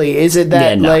likely is it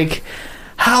that like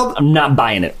how? I'm not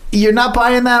buying it. You're not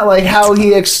buying that, like how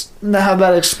how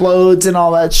that explodes and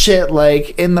all that shit,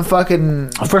 like in the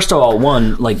fucking. First of all,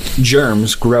 like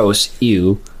germs, gross,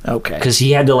 ew. Okay. Because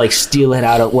he had to like steal it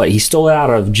out of what? He stole it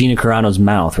out of Gina Carano's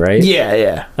mouth, right?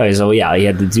 Yeah. Okay, so he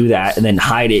had to do that and then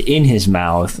hide it in his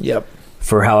mouth. Yep.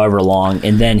 For however long,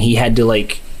 and then he had to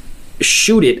like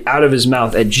shoot it out of his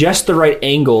mouth at just the right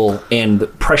angle and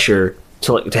pressure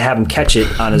to have him catch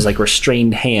it on his like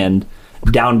restrained hand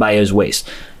down by his waist.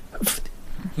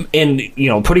 And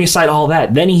putting aside all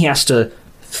that, then he has to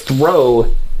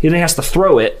throw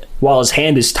it while his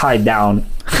hand is tied down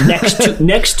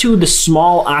next to the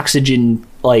small oxygen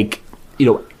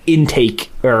intake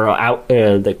or out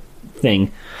the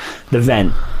thing, the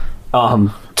vent,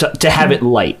 to have it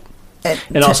light.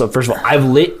 And also, first of all,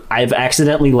 I've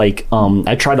accidentally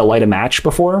I tried to light a match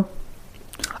before.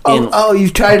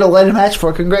 You've tried to light a match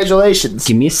before. Congratulations.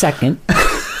 Give me a second.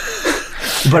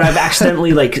 But I've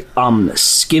accidentally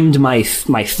skimmed my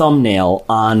thumbnail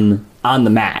on the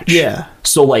match. Yeah.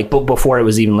 So but before it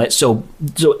was even lit, so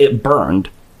it burned.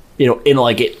 And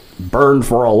it burned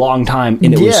for a long time,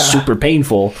 and it was super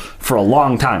painful for a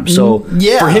long time. So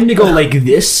for him to go like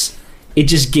this. It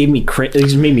just gave me cringe. It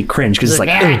just made me cringe because it's like,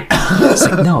 it's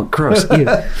like no, gross.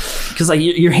 Because like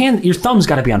your thumb's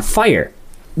got to be on fire.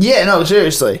 Yeah, no,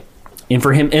 seriously. And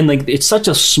for him, and like it's such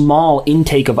a small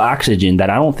intake of oxygen that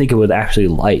I don't think it would actually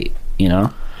light.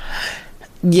 Yeah,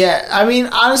 I mean,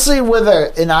 honestly, with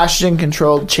an oxygen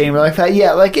controlled chamber like that,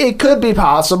 like it could be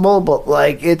possible, but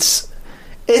like it's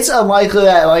unlikely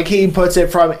that like he puts it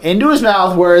from into his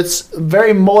mouth where it's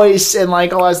very moist and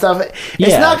like all that stuff.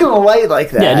 It's not going to light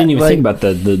like that. Yeah, I didn't even think about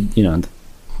the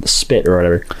spit or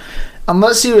whatever.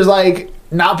 Unless he was like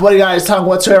not putting it on his tongue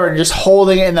whatsoever and just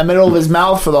holding it in the middle of his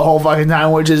mouth for the whole fucking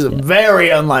time, which is very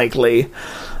unlikely.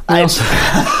 We're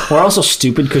also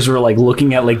stupid because we're like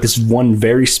looking at like this one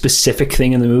very specific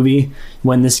thing in the movie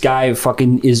when this guy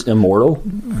fucking is immortal.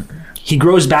 He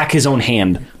grows back his own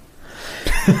hand.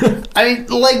 I mean,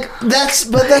 like that's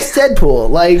Deadpool.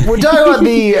 Like we're talking about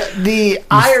the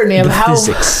irony of how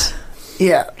physics.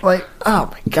 Yeah, like oh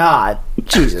my god,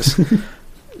 Jesus.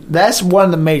 That's one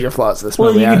of the major flaws of this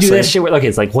movie. Well, you can do that shit where,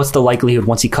 it's like, what's the likelihood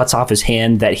once he cuts off his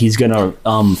hand that he's gonna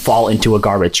fall into a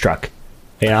garbage truck?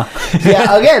 Yeah.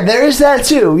 Yeah. Again, there is that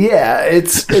too. Yeah,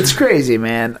 it's crazy,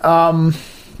 man. The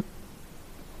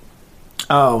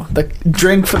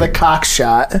drink for the cock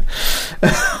shot.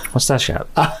 What's that shot?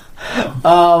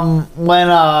 Oh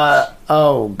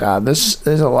god, there's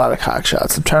a lot of cock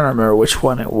shots. I'm trying to remember which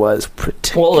one it was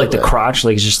particularly. Well, like the crotch,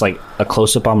 like it's just like a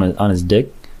close up on his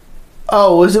dick.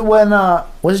 Oh, was it when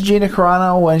was Gina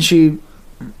Carano when she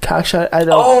Cockshot? I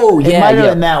don't. Oh, yeah. It might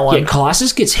have been that one. Yeah,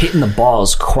 Colossus gets hit in the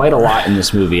balls quite a lot in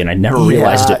this movie, and I never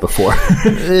realized it before.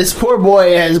 This poor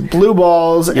boy has blue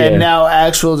balls and now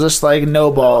actual just like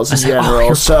no balls in general.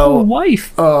 Your poor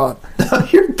wife.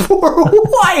 Your poor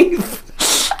wife.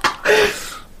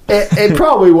 It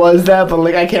probably was that, but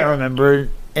like I can't remember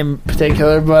in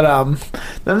particular. But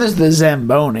then there's the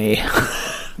Zamboni.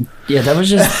 Yeah, that was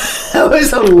just that was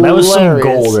hilarious. That was some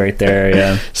gold right there.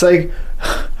 Yeah, it's like.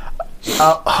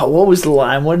 What was the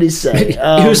line? What did he say?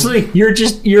 It was like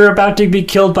you're about to be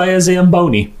killed by a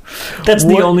Zamboni. That's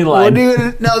the only line.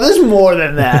 No, there's more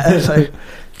than that. It's like,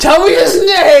 tell me his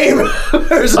name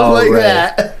or something like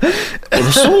that.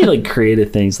 There's so many like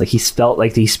creative things. Like he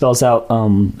spells out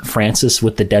Francis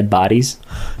with the dead bodies.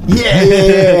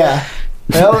 Yeah.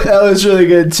 That was really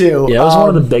good too. Yeah, it was one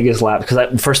of the biggest laughs because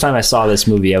the first time I saw this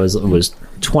movie, it was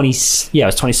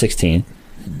 2016.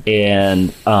 And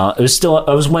it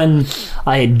was when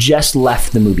I had just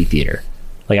left the movie theater.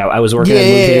 Like I was working at a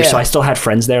movie theater, so I still had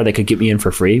friends there that could get me in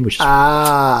for free, which is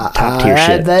top tier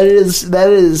shit. That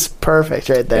is perfect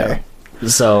right there. Yeah.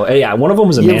 So one of them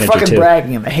was a manager too. You're fucking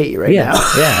bragging, and I hate you right now.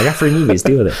 Yeah, I got free movies.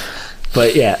 Deal with it.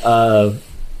 But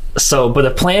but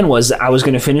the plan was I was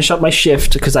going to finish up my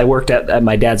shift because I worked at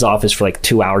my dad's office for like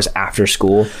 2 hours after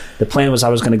school. The plan was I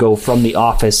was going to go from the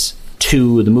office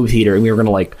to the movie theater, and we were going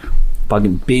to like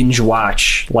fucking binge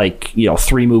watch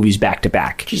 3 movies back to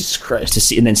back. Jesus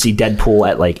Christ! And then see Deadpool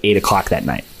at like 8:00 that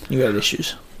night. You got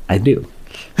issues. I do.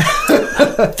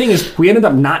 Thing is, we ended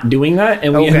up not doing that,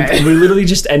 and we literally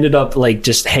just ended up like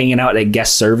just hanging out at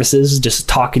guest services, just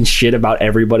talking shit about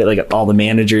everybody, like all the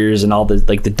managers and all the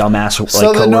like the dumbass like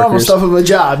so the normal stuff of a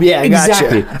job. Yeah,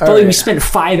 exactly. Gotcha. But we spent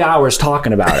 5 hours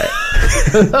talking about it.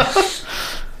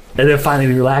 And then finally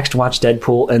we relaxed, watched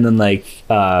Deadpool, and then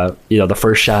the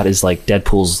first shot is like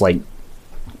Deadpool's like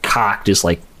cock just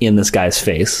like in this guy's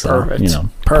face. So,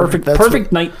 perfect.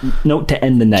 Perfect note to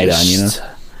end the night on.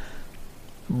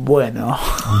 Bueno.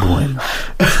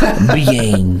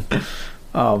 Bien.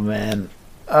 Oh man.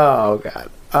 Oh god.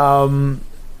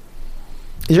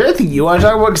 Is there anything you want to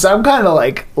talk about? Because I'm kind of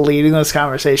like leading this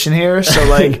conversation here. So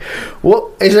like,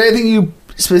 is there anything you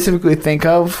specifically think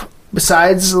of?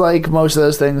 Besides, like, most of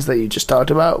those things that you just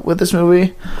talked about with this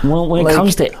movie? Well, when it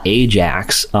comes to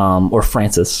Ajax, or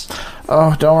Francis...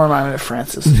 Oh, don't remind me of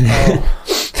Francis.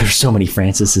 Oh. There's so many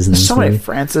Francises in this movie. There's so many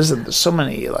Francis, and there's so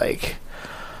many, like...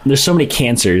 There's so many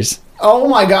cancers. Oh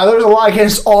my god, there's a lot of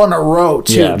cancers all in a row,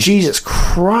 too. Yeah. Jesus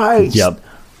Christ. Yep.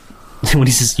 When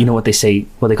he says, you know what they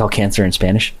call cancer in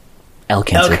Spanish? El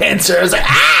Cancer. El Cancer. I was like,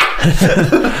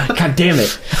 ah! God damn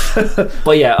it.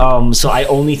 But yeah, so I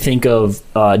only think of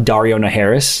Dario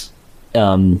Naharis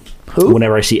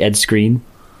whenever I see Ed Skrein.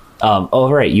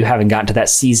 Right, you haven't gotten to that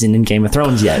season in Game of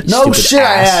Thrones yet. No shit,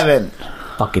 ass. I haven't.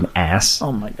 Fucking ass.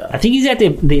 Oh my god. I think he's at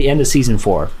the end of season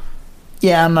 4.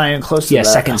 Yeah, I'm not even close to that. Yeah,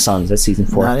 Second Sons, that's season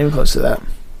 4. Not even close to that.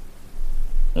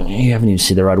 You haven't even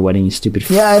seen The Red Wedding, you stupid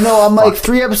Yeah, I know. I'm like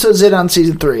 3 episodes in on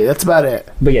season 3. That's about it.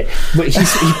 But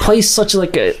he plays such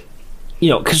like a...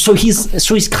 so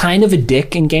he's kind of a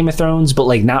dick in Game of Thrones, but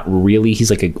like not really. He's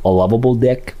like a lovable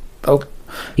dick. Oh,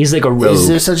 he's like a rogue. Is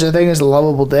there such a thing as a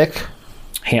lovable dick?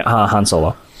 Han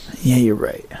Solo. Yeah, you're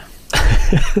right.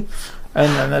 And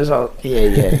then there's all.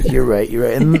 Yeah, you're right.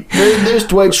 And there's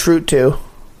Dwight Schrute too.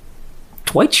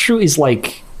 Dwight Schrute is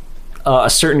like a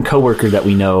certain coworker that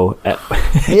we know at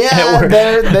at work.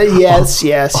 Yes.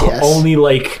 Only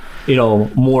like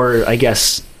more, I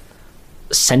guess,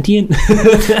 sentient.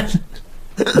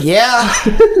 Yeah.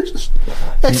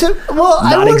 Except, well,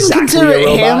 not I wouldn't exactly consider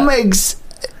him.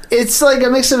 It's like a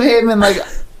mix of him and like.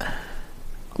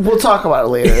 We'll talk about it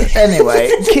later.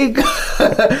 Anyway, keep. All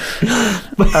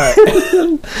right.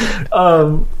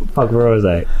 Fuck, where was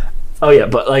I? Oh yeah,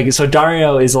 but like, so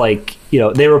Dario is like,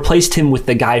 they replaced him with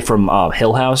the guy from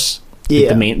Hill House.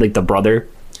 Yeah. The brother.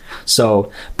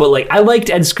 So, but like, I liked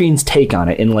Ed Skrein's take on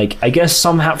it, and like, I guess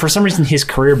somehow, for some reason, his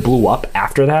career blew up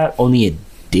after that. Only it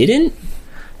didn't.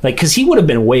 Like, because he would have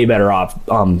been way better off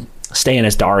staying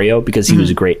as Dario, because he was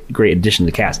a great addition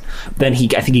to the cast. Then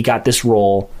I think he got this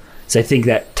role. So I think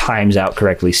that times out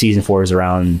correctly. Season 4 is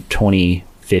around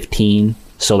 2015.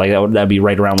 So like that'd be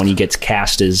right around when he gets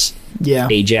cast as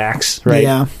Ajax, right?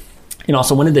 Yeah. And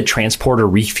also, when did the Transporter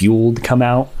Refueled come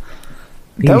out?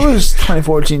 That was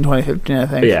 2014, 2015, I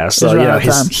think. Yeah, so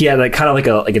he had like kind of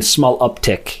like a small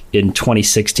uptick in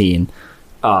 2016.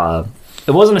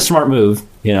 It wasn't a smart move,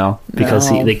 because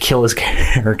they kill his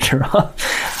character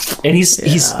off, and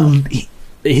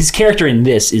his character in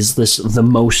this is the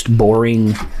most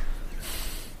boring,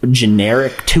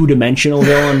 generic 2-dimensional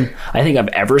villain I think I've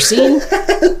ever seen.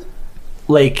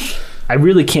 Like, I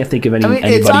really can't think of anybody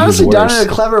it's honestly done in a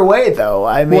clever way, though.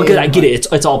 I mean, well, I get it.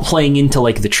 It's all playing into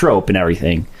like the trope and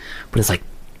everything, but it's like,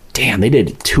 damn, they did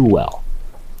it too well.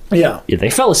 Yeah, they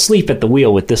fell asleep at the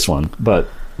wheel with this one, but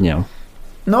No,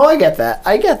 I get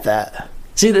that.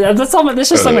 See, that's all.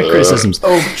 This is some of my criticisms.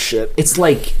 Oh shit! It's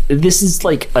like this is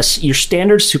like your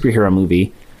standard superhero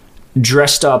movie,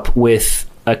 dressed up with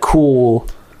a cool,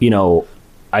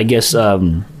 I guess,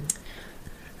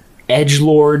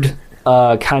 edgelord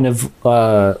kind of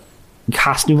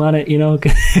costume on it,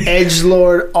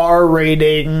 edgelord R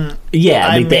rating.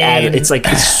 Yeah, they add, it's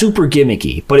super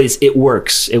gimmicky, but it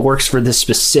works. It works for this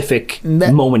specific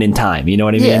moment in time. You know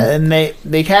what I mean? Yeah, and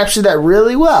they captured that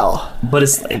really well. But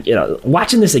it's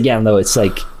watching this again though, it's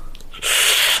like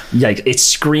it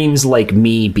screams like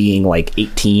me being like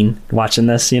 18 watching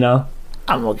this.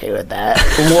 I'm okay with that.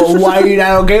 Well, why are you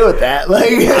not okay with that?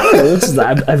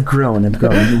 I've grown.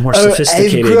 I'm more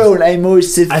sophisticated. I'm more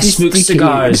sophisticated. I smoke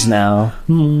cigars now.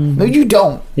 No, you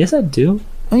don't. Yes, I do.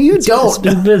 No, you don't.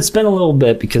 It's been a little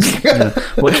bit because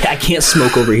I can't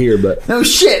smoke over here, but no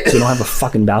shit. We don't have a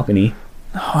fucking balcony.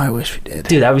 Oh, I wish we did.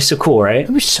 Dude, that'd be so cool, right?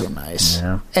 It'd be so nice.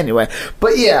 Yeah. Anyway,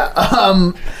 but yeah,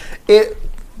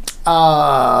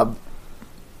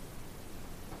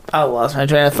 I lost my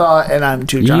train of thought, and I'm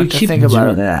too drunk to think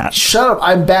about it. That. Shut up!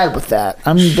 I'm bad with that.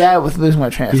 I'm bad with losing my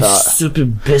train of thought.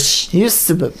 Stupid bitch. You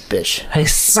stupid bitch. Hey,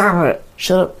 stop it.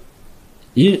 Shut up.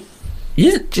 You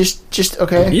just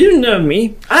okay. You know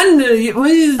me. I know you.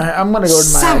 I'm gonna go to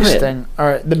my next thing. All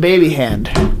right, the baby hand.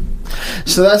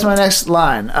 So that's my next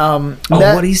line.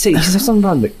 What do you say? He said something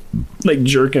about like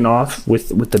jerking off with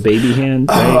the baby hand.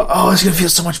 Right? It's gonna feel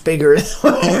so much bigger.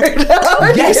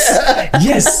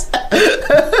 Yes.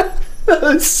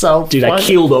 It's so dude, funny. I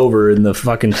keeled over in the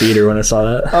fucking theater when I saw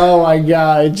that. Oh my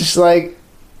god! Just like,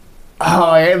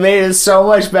 it made it so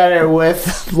much better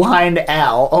with Blind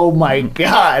Al. Oh my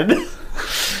god!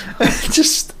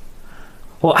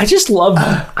 Well,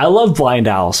 I love Blind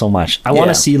Owl so much. I want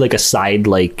to see like a side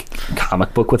like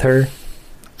comic book with her.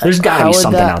 There's gotta be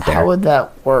something out there. How would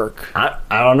that work? I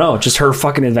don't know. Just her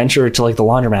fucking adventure to like the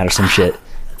laundromat or some shit.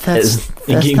 That's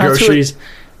getting groceries.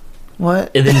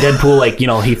 What? And then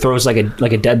Deadpool, he throws like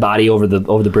a dead body over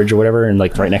the bridge or whatever, and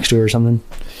like right next to her or something.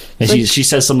 And she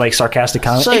says some like sarcastic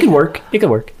comment. It could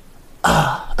work.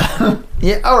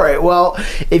 Yeah, alright, well,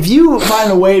 if you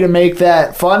find a way to make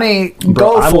that funny,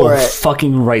 go for it. I will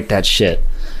fucking write that shit.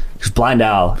 Because Blind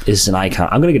Owl is an icon.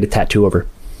 I'm gonna get a tattoo of her.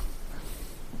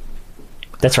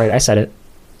 That's right, I said it.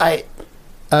 I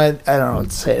don't know what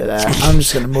to say to that. I'm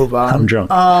just gonna move on. I'm drunk.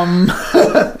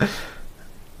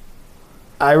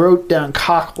 I wrote down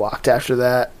cock-blocked after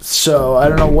that, so I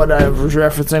don't know what I was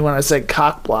referencing when I said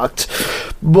cock-blocked,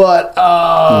 but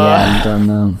yeah, I don't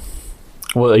know.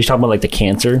 Well, are you talking about like the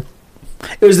cancer?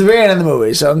 It was the very end of the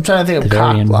movie, so I'm trying to think of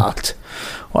cock-blocked.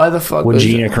 Why the fuck when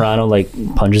Gina Carano like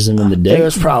punches him in the dick? It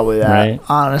was probably that, right?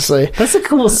 Honestly. That's a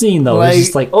cool scene though. It's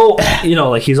just like,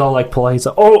 like he's all like polite. He's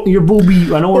like, oh, your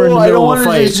boobie. I know we're in the middle of a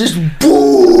fight. It's just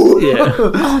boo. Yeah.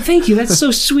 Oh, thank you. That's so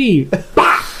sweet.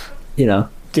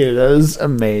 Dude, that was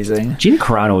amazing. Gina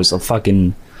Carano is a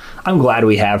fucking... I'm glad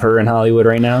we have her in Hollywood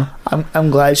right now. I'm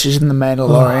glad she's in The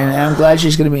Mandalorian, and I'm glad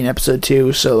she's going to be in episode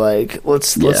 2. So like,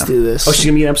 let's do this. Oh, she's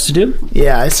going to be in episode 2?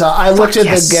 Yeah, I looked at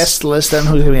the guest list on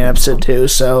who's going to be in episode 2.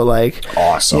 So like,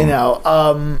 awesome.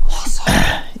 Awesome.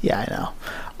 Yeah, I know.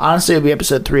 Honestly, it'll be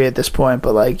episode 3 at this point,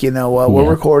 but like, you know what? We're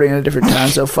recording at a different time,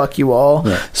 so fuck you all.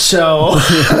 Yeah. So,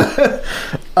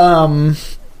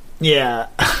 yeah.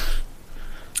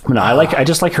 No, I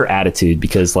just like her attitude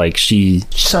because like she's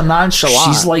so nonchalant.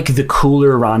 She's like the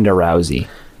cooler Ronda Rousey.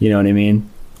 You know what I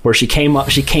mean? Where she came from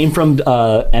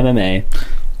MMA.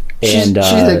 And she's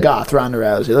the goth Ronda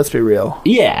Rousey. Let's be real.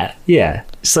 Yeah.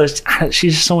 So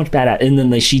she's just so much bad at it. And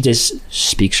then she just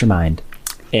speaks her mind.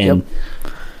 And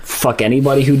fuck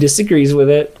anybody who disagrees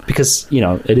with it because,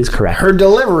 it is correct. Her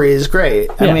delivery is great.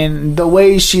 Yeah. I mean, the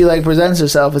way she like presents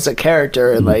herself as a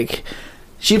character and like...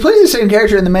 She plays the same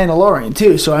character in The Mandalorian,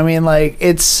 too. So, I mean, like,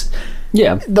 it's...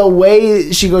 Yeah. The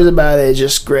way she goes about it is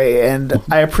just great, and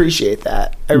I appreciate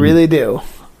that. I really do.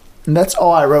 And that's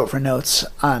all I wrote for notes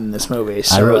on this movie.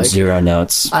 So, I wrote 0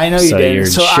 notes. I know you did.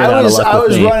 So, I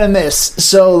was running this.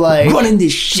 So, like... Running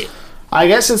this shit. I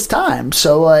guess it's time.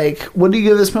 So, like, what do you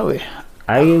give this movie?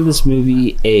 I give this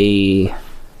movie a...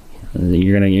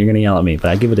 You're gonna yell at me, but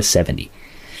I give it a 70.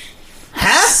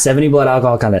 Huh? 70 blood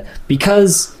alcohol content.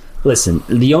 Because... Listen,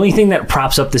 the only thing that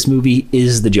props up this movie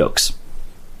is the jokes.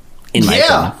 In my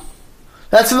opinion.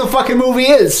 That's what the fucking movie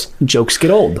is. Jokes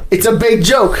get old. It's a big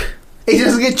joke. It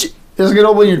doesn't get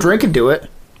old when you're drinking to it.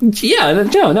 Yeah,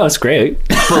 no, it's great.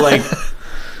 But like,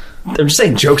 I'm just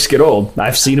saying, jokes get old.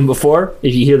 I've seen them before.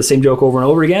 If you hear the same joke over and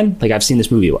over again, like I've seen this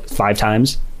movie 5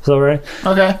 times. So right?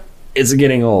 Okay. It's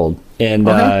getting old, and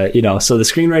so the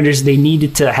screenwriters, they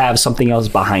needed to have something else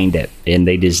behind it, and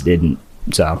they just didn't.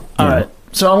 So all right.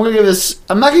 So I'm gonna give this.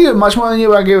 I'm not gonna give it much more than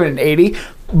you. I'll give it an 80,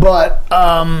 but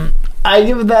I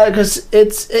give it that because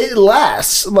it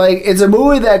lasts. Like it's a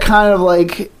movie that kind of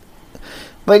like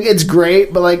it's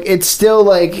great, but like it's still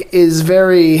like is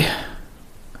very.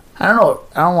 I don't know.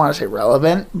 I don't want to say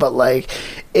relevant, but like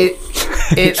it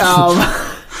it's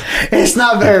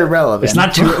not very relevant. It's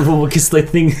not too well because the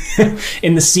thing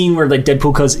in the scene where like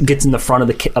Deadpool gets in the front of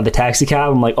the taxi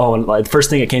cab. I'm like, oh, and like the first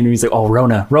thing that came to me is like, oh,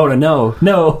 Rona, no. Oh no,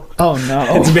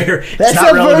 that's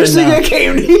not the first thing that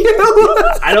came to you.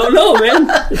 I don't know, man.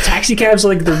 The taxi cabs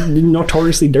like they're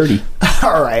notoriously dirty.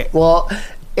 All right, well.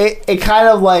 It kind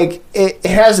of like it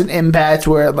has an impact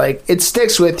where like it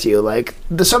sticks with you. Like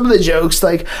some of the jokes,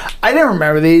 like I didn't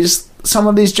remember some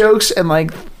of these jokes, and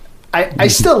like I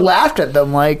still laughed at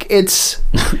them. Like it's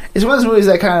one of those movies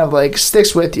that kind of like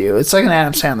sticks with you. It's like an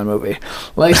Adam Sandler movie.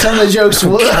 Like some of the jokes.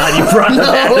 God, you brought up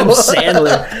Adam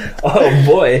Sandler. Oh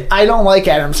boy, I don't like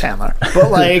Adam Sandler, but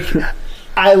like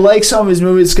I like some of his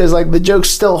movies because like the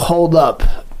jokes still hold up.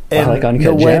 I like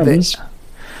Uncut Gems.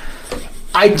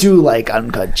 I do like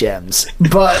Uncut Gems,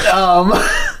 but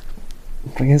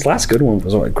his last good one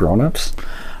was what, Grown Ups?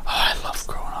 Oh, I love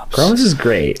Grown Ups. Grown Ups is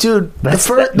great, dude. That was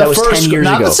 10 years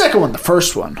ago. Not the second one, the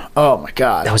first one. Oh my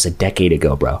god, that was a decade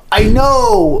ago, bro. I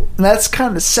know. That's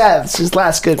kind of sad. It's his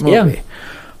last good movie. Yeah.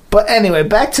 But anyway,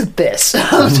 back to this.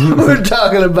 We're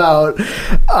talking about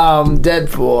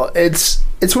Deadpool.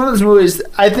 It's one of those movies.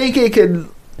 I think it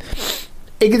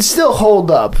could still hold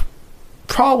up.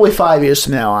 Probably 5 years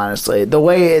from now, honestly. The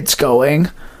way it's going,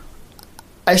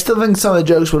 I still think some of the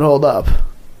jokes would hold up.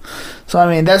 So, I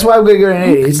mean, that's why I'm going to give it an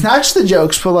 80. It's not just the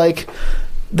jokes, but, like,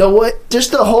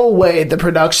 just the whole way the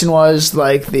production was,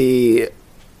 like, the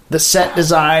set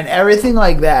design, everything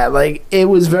like that. Like, it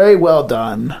was very well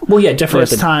done. Well, yeah,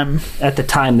 definitely. At the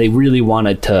time, they really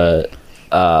wanted to...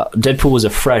 Deadpool was a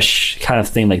fresh kind of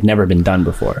thing, like never been done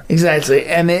before. Exactly.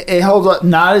 And it holds up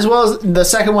not as well as... The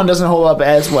second one doesn't hold up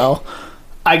as well.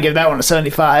 I give that one a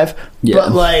 75. Yeah.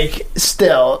 But, like,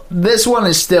 still, this one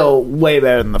is still way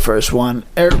better than the first one.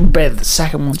 Better than the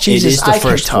second one. Jesus, it is the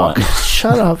first one.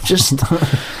 Shut up. Just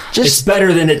it's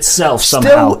better than itself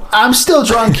somehow. I'm still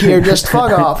drunk here. Just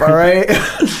fuck off, all right?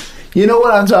 You know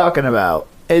what I'm talking about.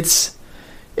 It's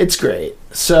great.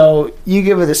 So, you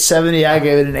give it a 70, I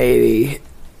give it an 80.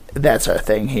 That's our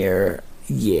thing here.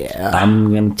 Yeah. I'm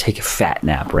going to take a fat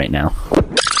nap right now.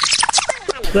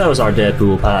 That was our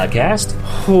Deadpool podcast.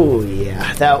 Oh,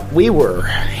 yeah. We were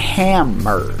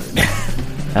hammered.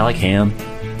 I like ham.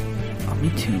 Oh, me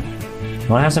too. You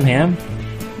want to have some ham?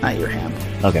 Not your ham.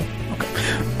 Okay.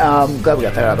 Glad we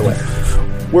got that out of the way.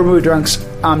 We're Movie Drunks.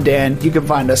 I'm Dan. You can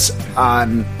find us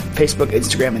on Facebook,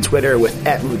 Instagram, and Twitter with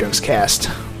 @MovieDrunksCast.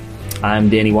 I'm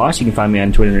Danny Wass. You can find me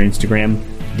on Twitter and Instagram,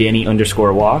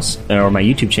 Danny_Wass, or my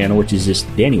YouTube channel, which is just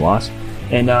Danny Wass.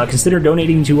 And consider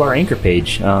donating to our Anchor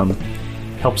page.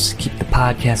 Helps keep the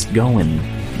podcast going.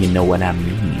 You know what I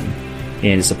mean.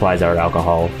 And it supplies our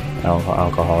alcohol.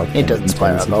 It doesn't supply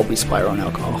alcohol. We supply our own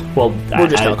alcohol. Well, we're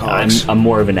just alcoholics. I'm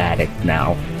more of an addict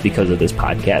now because of this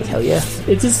podcast. Hell yeah.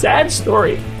 It's a sad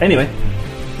story. Anyway.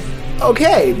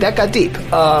 Okay, that got deep.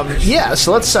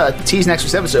 So let's tease next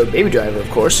week's episode. Baby Driver,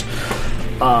 of course.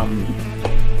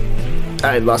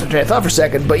 I lost my train of thought for a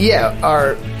second, but yeah,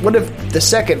 what if the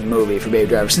second movie for Baby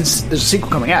Driver, since there's a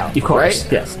sequel coming out, of course,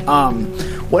 right? Yes.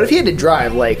 What if he had to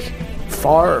drive like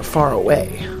far, far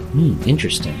away?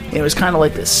 Interesting. It was kind of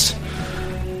like this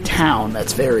town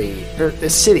that's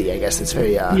this city, I guess, that's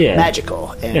very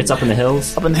magical. And it's up in the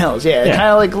hills. Up in the hills, yeah. Kind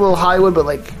of like a little Hollywood, but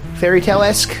like fairy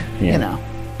tale-esque. Yeah. You know,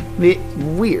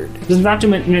 weird. There's not too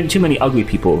many ugly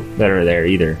people that are there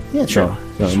either. Yeah, true.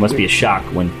 So it must be a shock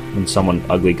when someone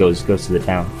ugly goes to the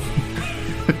town.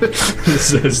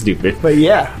 So stupid. But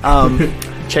yeah,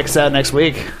 check us out next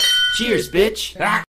week. Cheers, bitch.